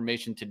get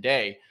confirmation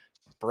today.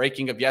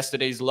 Breaking of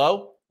yesterday's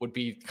low would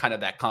be kind of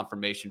that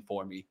confirmation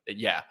for me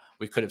that,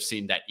 we could have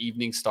seen that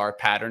evening star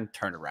pattern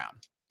turn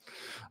around.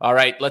 All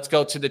right, let's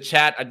go to the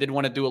chat. I did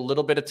want to do a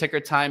little bit of ticker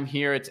time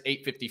here. It's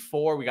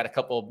 8:54. We got a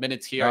couple of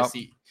minutes here. I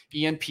see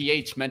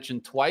ENPH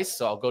mentioned twice,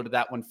 so I'll go to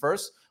that one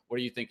first. What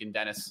are you thinking,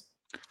 Dennis?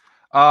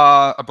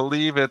 I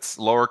believe it's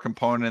lower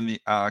component in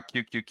the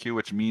QQQ,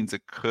 which means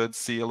it could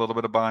see a little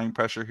bit of buying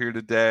pressure here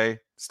today.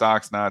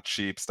 Stock's not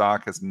cheap.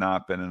 Stock has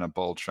not been in a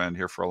bull trend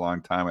here for a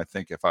long time. I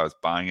think if I was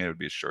buying it, it would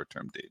be a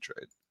short-term day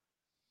trade.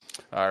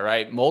 All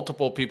right.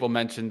 Multiple people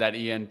mentioned that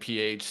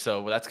ENPH.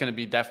 So that's going to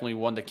be definitely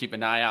one to keep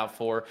an eye out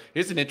for.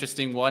 Here's an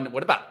interesting one.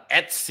 What about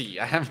Etsy?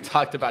 I haven't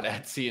talked about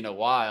Etsy in a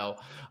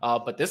while,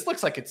 but this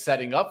looks like it's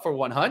setting up for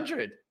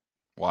 100.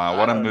 Wow, I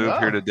what a don't move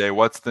here know. today.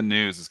 What's the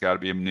news? There's got to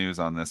be news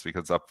on this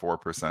because it's up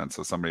 4%.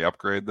 So somebody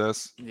upgrade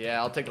this. Yeah,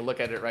 I'll take a look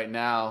at it right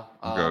now.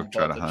 I'll go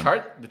try But to the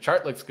hunt.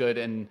 chart looks good,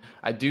 and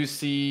I do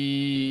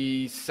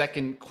see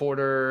second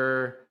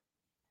quarter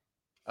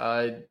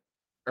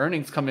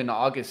earnings come in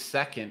August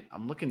 2nd.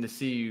 I'm looking to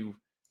see.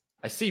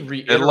 I see It looks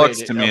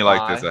reiterated to a me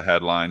like there's buy. a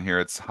headline here.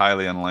 It's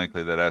highly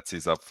unlikely that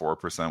Etsy's up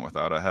 4%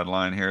 without a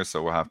headline here,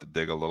 so we'll have to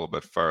dig a little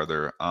bit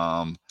farther.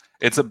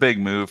 It's a big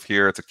move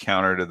here. It's a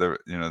counter to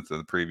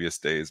the previous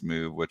day's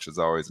move, which is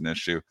always an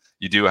issue.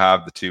 You do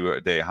have the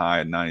 2-day high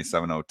at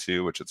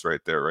 97.02, which it's right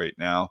there right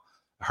now.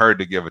 Hard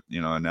to give it,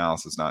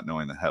 analysis not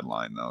knowing the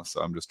headline though.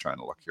 So I'm just trying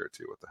to look here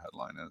too what the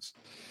headline is.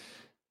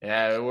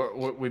 Yeah,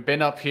 we've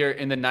been up here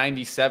in the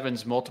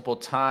 97s multiple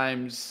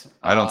times.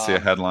 I don't see a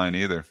headline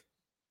either.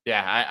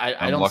 Yeah, I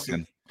I'm don't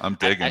looking. I'm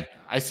digging.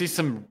 I see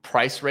some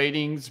price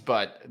ratings,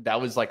 but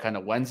that was like kind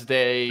of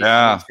Wednesday.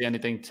 Yeah, I don't see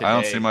anything today. I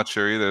don't see much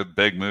here either.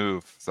 Big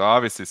move. So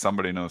obviously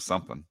somebody knows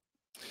something.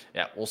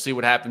 Yeah, we'll see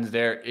what happens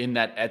there in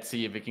that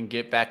Etsy. If it can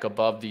get back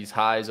above these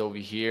highs over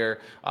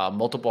here,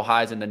 multiple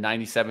highs in the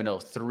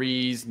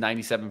 97.03s,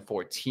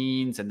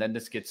 97.14s, and then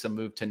this gets some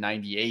move to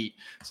 98.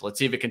 So let's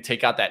see if it can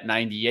take out that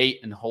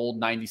 98 and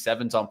hold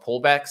 97s on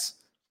pullbacks.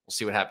 We'll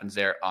see what happens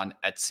there on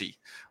Etsy.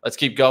 Let's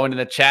keep going in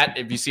the chat.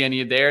 If you see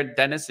any there,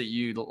 Dennis, that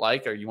you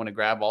like or you want to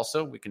grab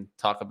also, we can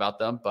talk about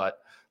them. But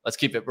let's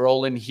keep it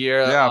rolling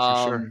here. Yeah,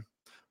 for sure.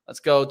 Let's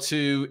go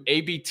to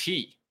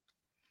ABT.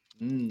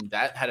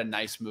 That had a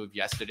nice move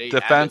yesterday.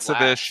 Defensive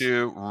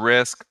issue,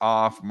 risk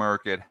off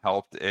market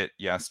helped it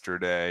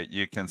yesterday.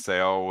 You can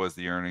say, oh, it was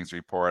the earnings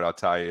report. I'll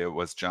tell you, it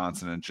was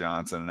Johnson &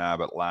 Johnson and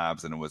Abbott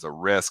Labs, and it was a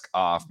risk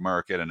off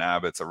market, and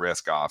Abbott's a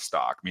risk off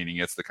stock, meaning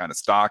it's the kind of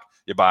stock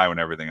you buy when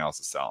everything else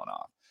is selling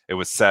off. It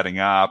was setting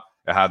up.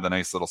 It had the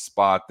nice little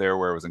spot there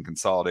where it was in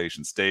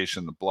consolidation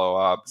station, the blow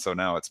up. So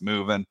now it's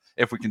moving.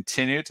 If we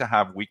continue to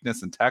have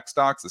weakness in tech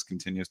stocks, this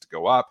continues to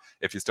go up.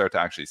 If you start to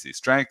actually see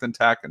strength in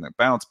tech and then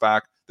bounce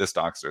back, this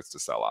stock starts to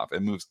sell off.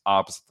 It moves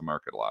opposite the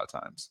market a lot of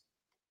times.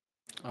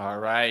 All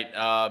right.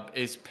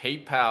 Is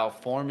PayPal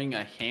forming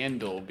a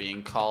handle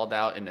being called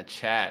out in the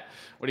chat?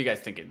 What are you guys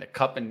thinking? The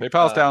cup and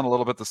PayPal's down a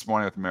little bit this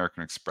morning with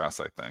American Express,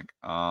 I think.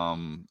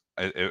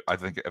 I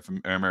think if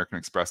American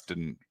Express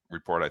didn't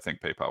report, I think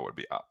PayPal would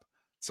be up.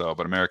 So,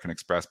 but American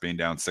Express being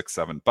down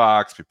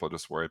 $6-7, people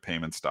just worry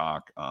payment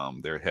stock.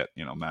 They're hit,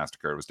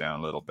 MasterCard was down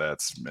a little bit,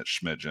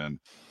 Schmidgen,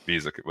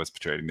 Visa was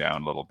trading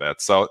down a little bit.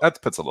 So that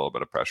puts a little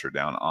bit of pressure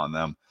down on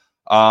them.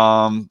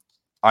 I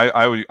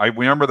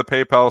remember the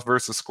PayPal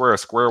versus Square.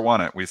 Square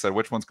won it. We said,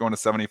 which one's going to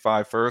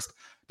 75 first?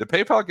 Did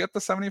PayPal get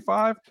the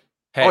 75?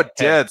 It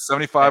did.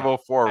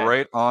 75.04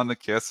 right on the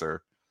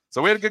kisser.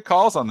 So we had good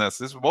calls on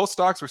this. Both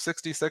stocks were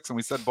 66, and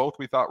we said both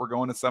we thought were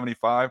going to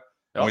 75.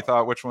 And we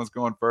thought which one was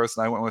going first,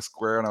 and I went with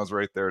Square, and I was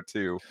right there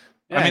too.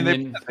 Yeah, I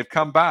mean, they've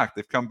come back.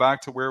 They've come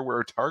back to where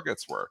our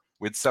targets were.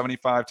 We had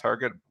 75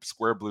 target.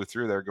 Square blew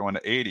through there, going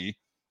to 80.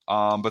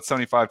 But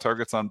 75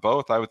 targets on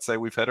both. I would say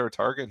we've hit our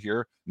target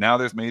here. Now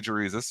there's major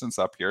resistance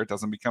up here. It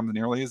doesn't become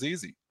nearly as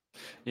easy.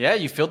 Yeah,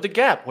 you filled the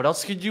gap. What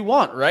else could you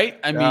want, right?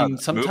 I mean,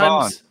 sometimes move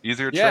on.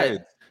 Easier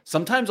trade.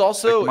 Sometimes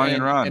also,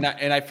 and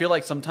I feel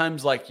like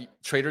sometimes like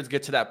traders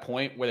get to that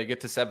point where they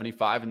get to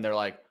 75 and they're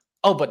like,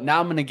 oh, but now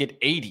I'm going to get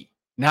 80.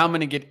 Now I'm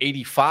going to get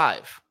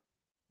 85.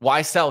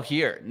 Why sell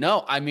here?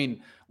 No, I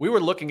mean, we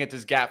were looking at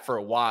this gap for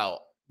a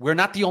while. We're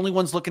not the only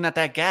ones looking at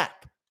that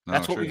gap.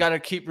 That's what we got to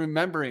keep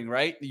remembering,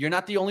 right? You're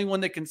not the only one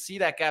that can see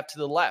that gap to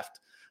the left.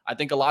 I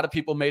think a lot of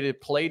people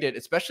played it,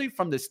 especially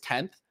from this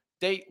 10th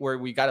date where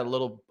we got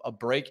a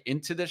break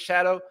into the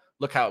shadow.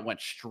 Look how it went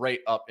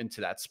straight up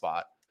into that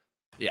spot.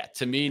 Yeah,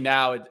 to me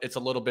now it's a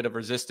little bit of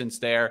resistance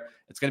there.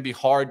 It's going to be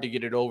hard to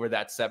get it over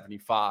that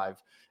 75,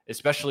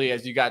 especially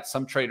as you got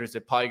some traders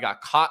that probably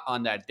got caught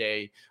on that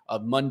day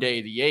of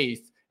Monday the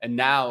 8th and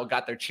now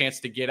got their chance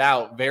to get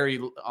out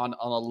on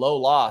a low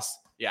loss.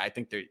 Yeah, I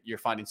think you're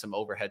finding some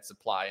overhead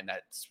supply in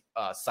that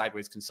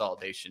sideways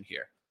consolidation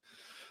here.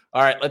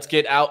 All right, let's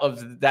get out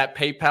of that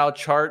PayPal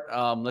chart.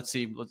 Let's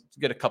see. Let's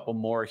get a couple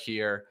more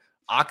here.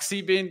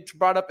 Oxy being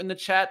brought up in the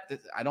chat.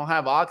 I don't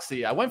have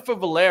Oxy. I went for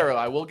Valero.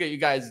 I will get you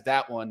guys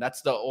that one.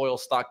 That's the oil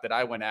stock that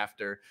I went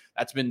after.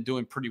 That's been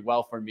doing pretty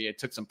well for me. It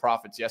took some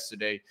profits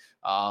yesterday.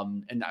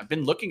 And I've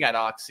been looking at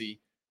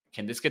Oxy.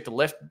 Can this get the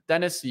lift,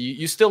 Dennis?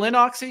 You still in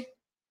Oxy?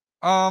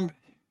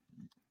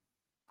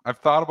 I've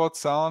thought about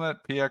selling it.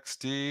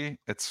 PXD.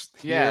 It's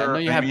here. Yeah, I know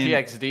you have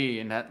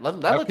PXD, and that looks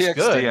PXD,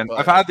 good. And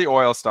I've had the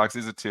oil stocks.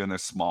 These are two, and they're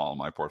small in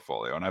my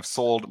portfolio. And I've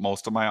sold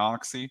most of my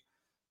Oxy.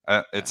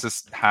 It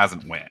just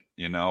hasn't went,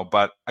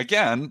 But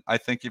again, I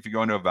think if you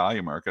go into a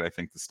value market, I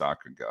think the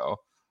stock could go.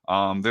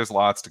 There's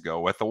lots to go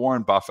with. The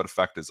Warren Buffett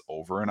effect is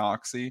over in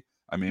Oxy.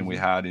 I mean, we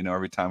had,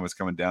 every time it was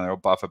coming down there,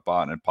 Buffett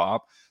bought and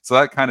pop. So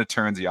that kind of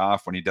turns you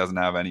off when he doesn't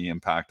have any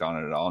impact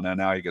on it at all.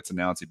 Now he gets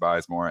announced, he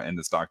buys more, and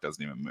the stock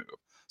doesn't even move.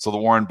 So the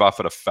Warren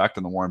Buffett effect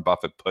and the Warren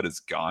Buffett put is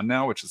gone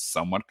now, which is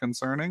somewhat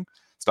concerning.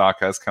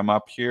 Stock has come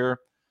up here.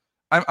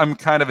 I'm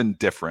kind of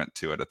indifferent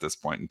to it at this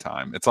point in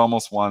time. It's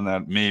almost one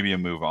that maybe a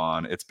move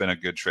on. It's been a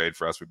good trade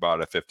for us. We bought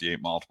it at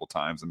 58 multiple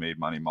times and made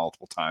money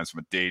multiple times from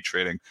a day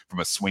trading, from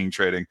a swing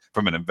trading,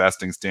 from an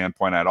investing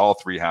standpoint. I had all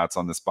 3 hats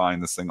on this, buying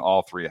this thing,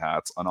 all 3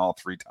 hats on all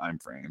 3 time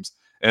frames.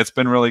 And it's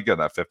been really good.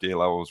 That 58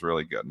 level was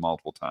really good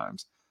multiple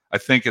times. I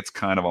think it's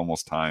kind of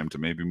almost time to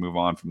maybe move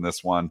on from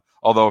this one.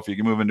 Although if you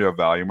can move into a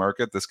value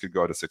market, this could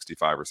go to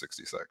 65 or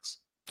 66.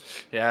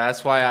 Yeah,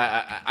 that's why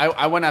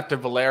I went after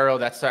Valero.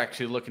 That's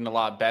actually looking a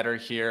lot better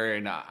here,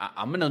 and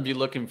I'm going to be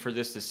looking for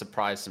this to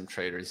surprise some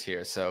traders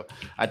here. So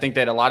I think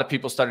that a lot of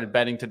people started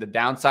betting to the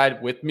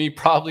downside with me,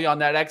 probably on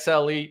that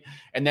XLE,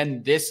 and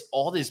then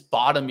all this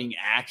bottoming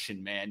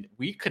action, man.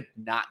 We could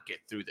not get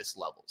through this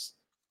levels.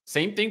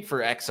 Same thing for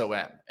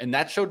XOM, and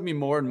that showed me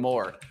more and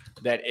more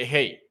that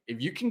hey,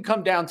 if you can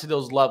come down to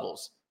those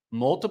levels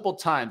multiple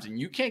times and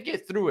you can't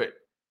get through it,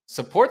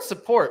 support,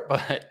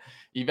 but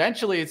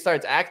eventually it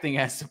starts acting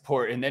as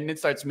support and then it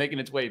starts making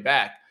its way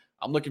back.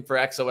 I'm looking for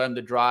XOM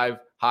to drive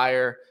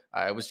higher.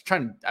 I was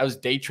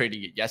day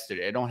trading it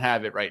yesterday. I don't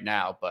have it right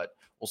now, but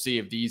we'll see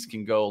if these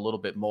can go a little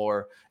bit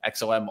more.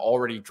 XOM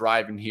already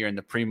driving here in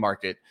the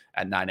pre-market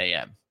at 9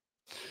 a.m.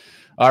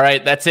 All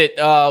right, that's it.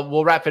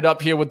 We'll wrap it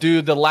up here. We'll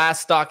do the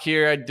last stock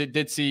here. I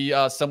did see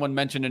someone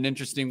mention an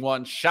interesting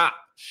one. Shop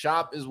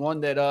is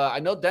one that I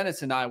know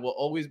Dennis and I will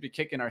always be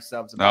kicking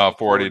ourselves about.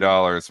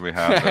 $40 we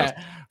have this.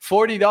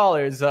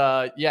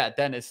 $40. Yeah,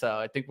 Dennis.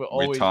 I think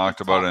we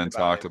talked about it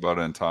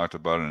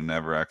and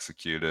never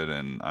executed,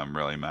 and I'm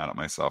really mad at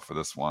myself for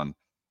this one.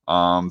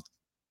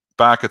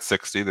 Back at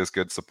 60, there's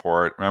good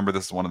support. Remember,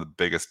 this is one of the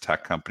biggest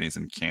tech companies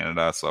in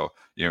Canada, so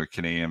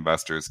Canadian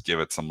investors give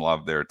it some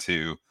love there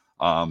too.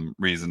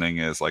 Reasoning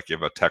is like you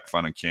have a tech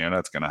fund in Canada,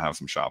 it's going to have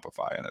some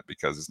Shopify in it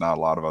because there's not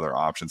a lot of other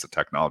options of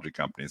technology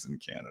companies in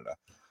Canada.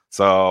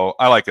 So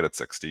I like it at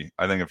 60.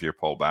 I think if you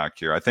pull back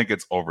here, I think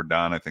it's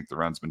overdone. I think the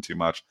run's been too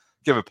much.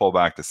 Give it pull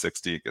back to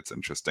 60. It gets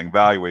interesting.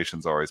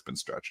 Valuation's always been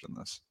stretched in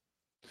this.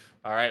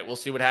 All right, we'll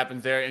see what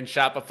happens there in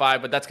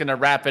Shopify, but that's going to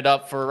wrap it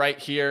up for right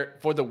here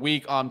for the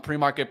week on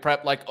Pre-Market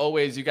Prep. Like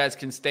always, you guys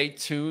can stay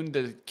tuned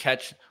to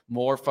catch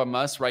more from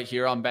us right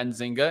here on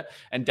Benzinga,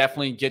 and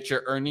definitely get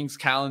your earnings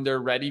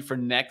calendar ready for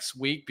next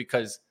week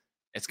because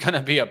it's going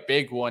to be a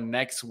big one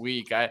next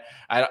week. I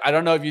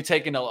don't know if you've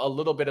taken a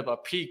little bit of a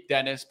peek,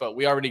 Dennis, but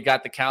we already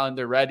got the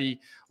calendar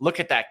ready. Look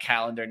at that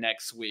calendar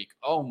next week.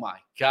 Oh my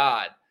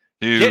God.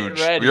 Huge.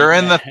 You're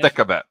in the thick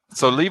of it.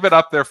 So leave it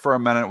up there for a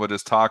minute. We'll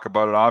just talk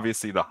about it.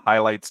 Obviously, the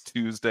highlights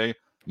Tuesday,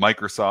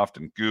 Microsoft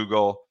and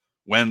Google.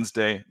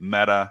 Wednesday,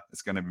 Meta.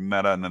 It's going to be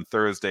Meta. And then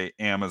Thursday,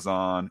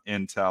 Amazon,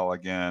 Intel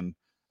again.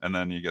 And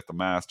then you get the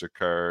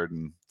MasterCard,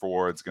 and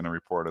Ford's going to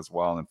report as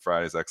well. And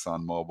Friday's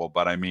ExxonMobil.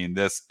 But I mean,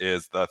 this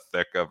is the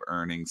thick of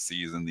earnings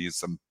season. These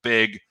some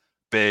big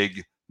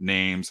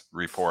names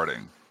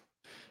reporting.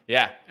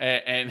 Yeah,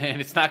 and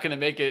it's not going to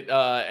make it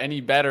any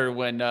better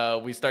when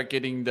we start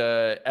getting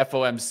the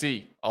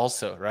FOMC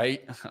also,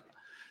 right?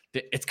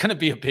 It's going to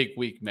be a big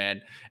week,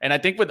 man. And I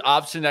think with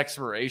option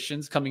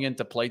expirations coming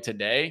into play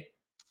today,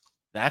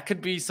 that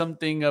could be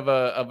something of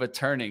a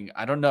turning.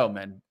 I don't know,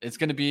 man. It's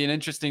going to be an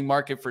interesting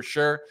market for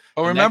sure.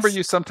 Oh, remember,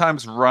 you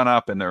sometimes run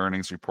up in the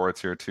earnings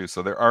reports here too.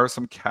 So there are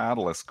some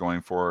catalysts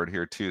going forward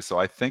here too. So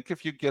I think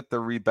if you get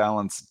the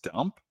rebalance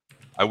dump,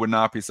 I would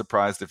not be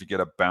surprised if you get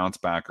a bounce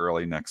back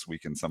early next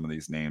week in some of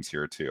these names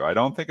here too. I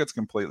don't think it's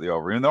completely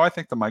over, even though I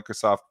think the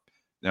Microsoft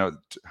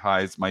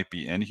highs might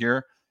be in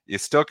here.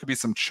 It still could be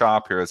some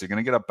chop here as you're going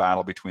to get a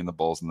battle between the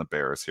bulls and the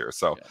bears here.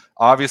 So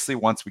obviously,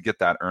 once we get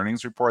that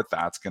earnings report,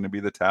 that's going to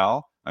be the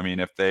tell. I mean,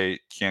 if they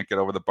can't get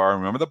over the bar,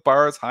 remember the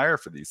bar is higher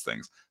for these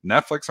things.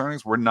 Netflix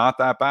earnings were not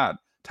that bad.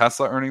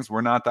 Tesla earnings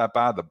were not that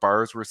bad. The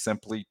bars were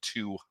simply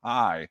too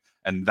high.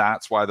 And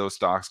that's why those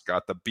stocks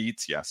got the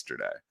beats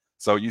yesterday.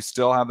 So you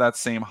still have that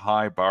same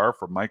high bar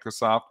for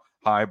Microsoft,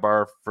 high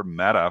bar for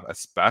Meta,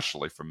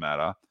 especially for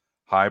Meta,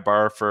 high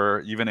bar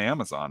for even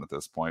Amazon at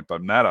this point.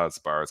 But Meta's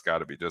bar has got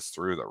to be just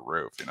through the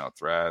roof,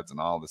 Threads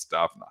and all this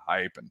stuff and the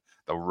hype and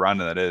the run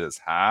that it has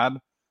had.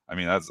 I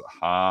mean, that's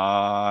a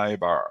high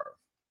bar.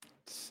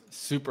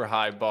 Super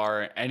high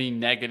bar. Any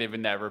negative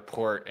in that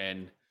report,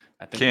 and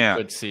I think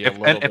we could see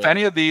if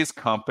any of these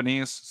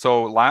companies,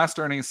 so last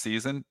earnings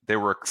season, they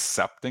were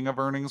accepting of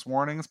earnings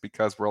warnings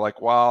because we're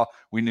like, well,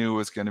 we knew it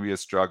was going to be a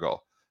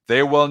struggle.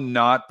 They will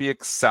not be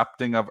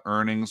accepting of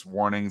earnings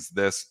warnings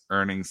this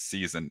earnings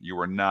season. You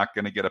are not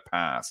going to get a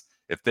pass.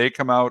 If they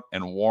come out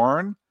and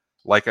warn,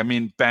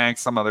 banks,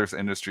 some other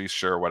industries,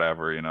 sure,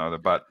 whatever,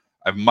 but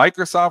if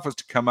Microsoft was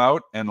to come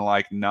out and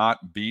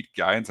not beat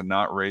guidance and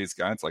not raise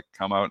guidance,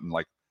 come out and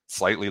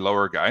slightly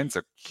lower guidance,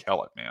 they'll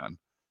kill it, man.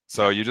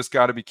 So you just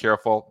got to be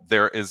careful.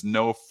 There is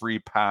no free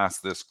pass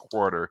this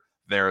quarter.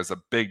 There is a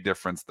big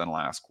difference than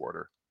last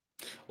quarter.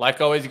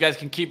 Like always, you guys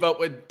can keep up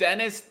with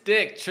Dennis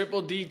Dick,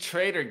 Triple D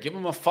Trader. Give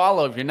him a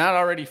follow. If you're not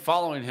already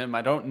following him,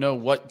 I don't know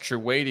what you're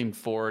waiting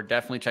for.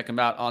 Definitely check him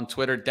out on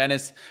Twitter.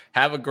 Dennis,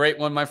 have a great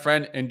one, my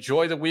friend.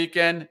 Enjoy the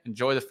weekend.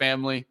 Enjoy the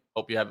family.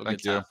 Hope you have a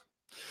Thank good time.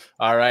 you.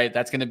 All right,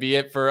 that's going to be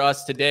it for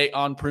us today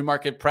on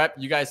Pre-Market Prep.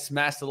 You guys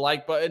smash the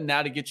like button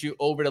now to get you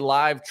over to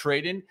live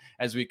trading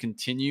as we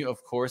continue,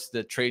 of course,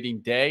 the trading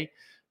day.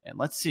 And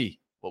let's see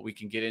what we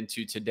can get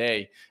into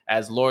today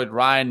as Lord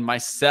Ryan,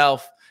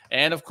 myself,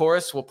 and of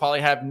course, we'll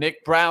probably have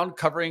Nick Brown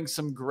covering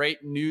some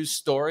great news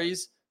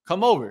stories.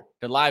 Come over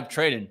to live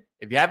trading.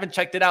 If you haven't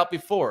checked it out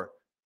before,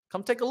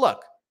 come take a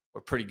look.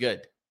 We're pretty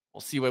good.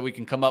 We'll see what we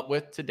can come up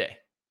with today.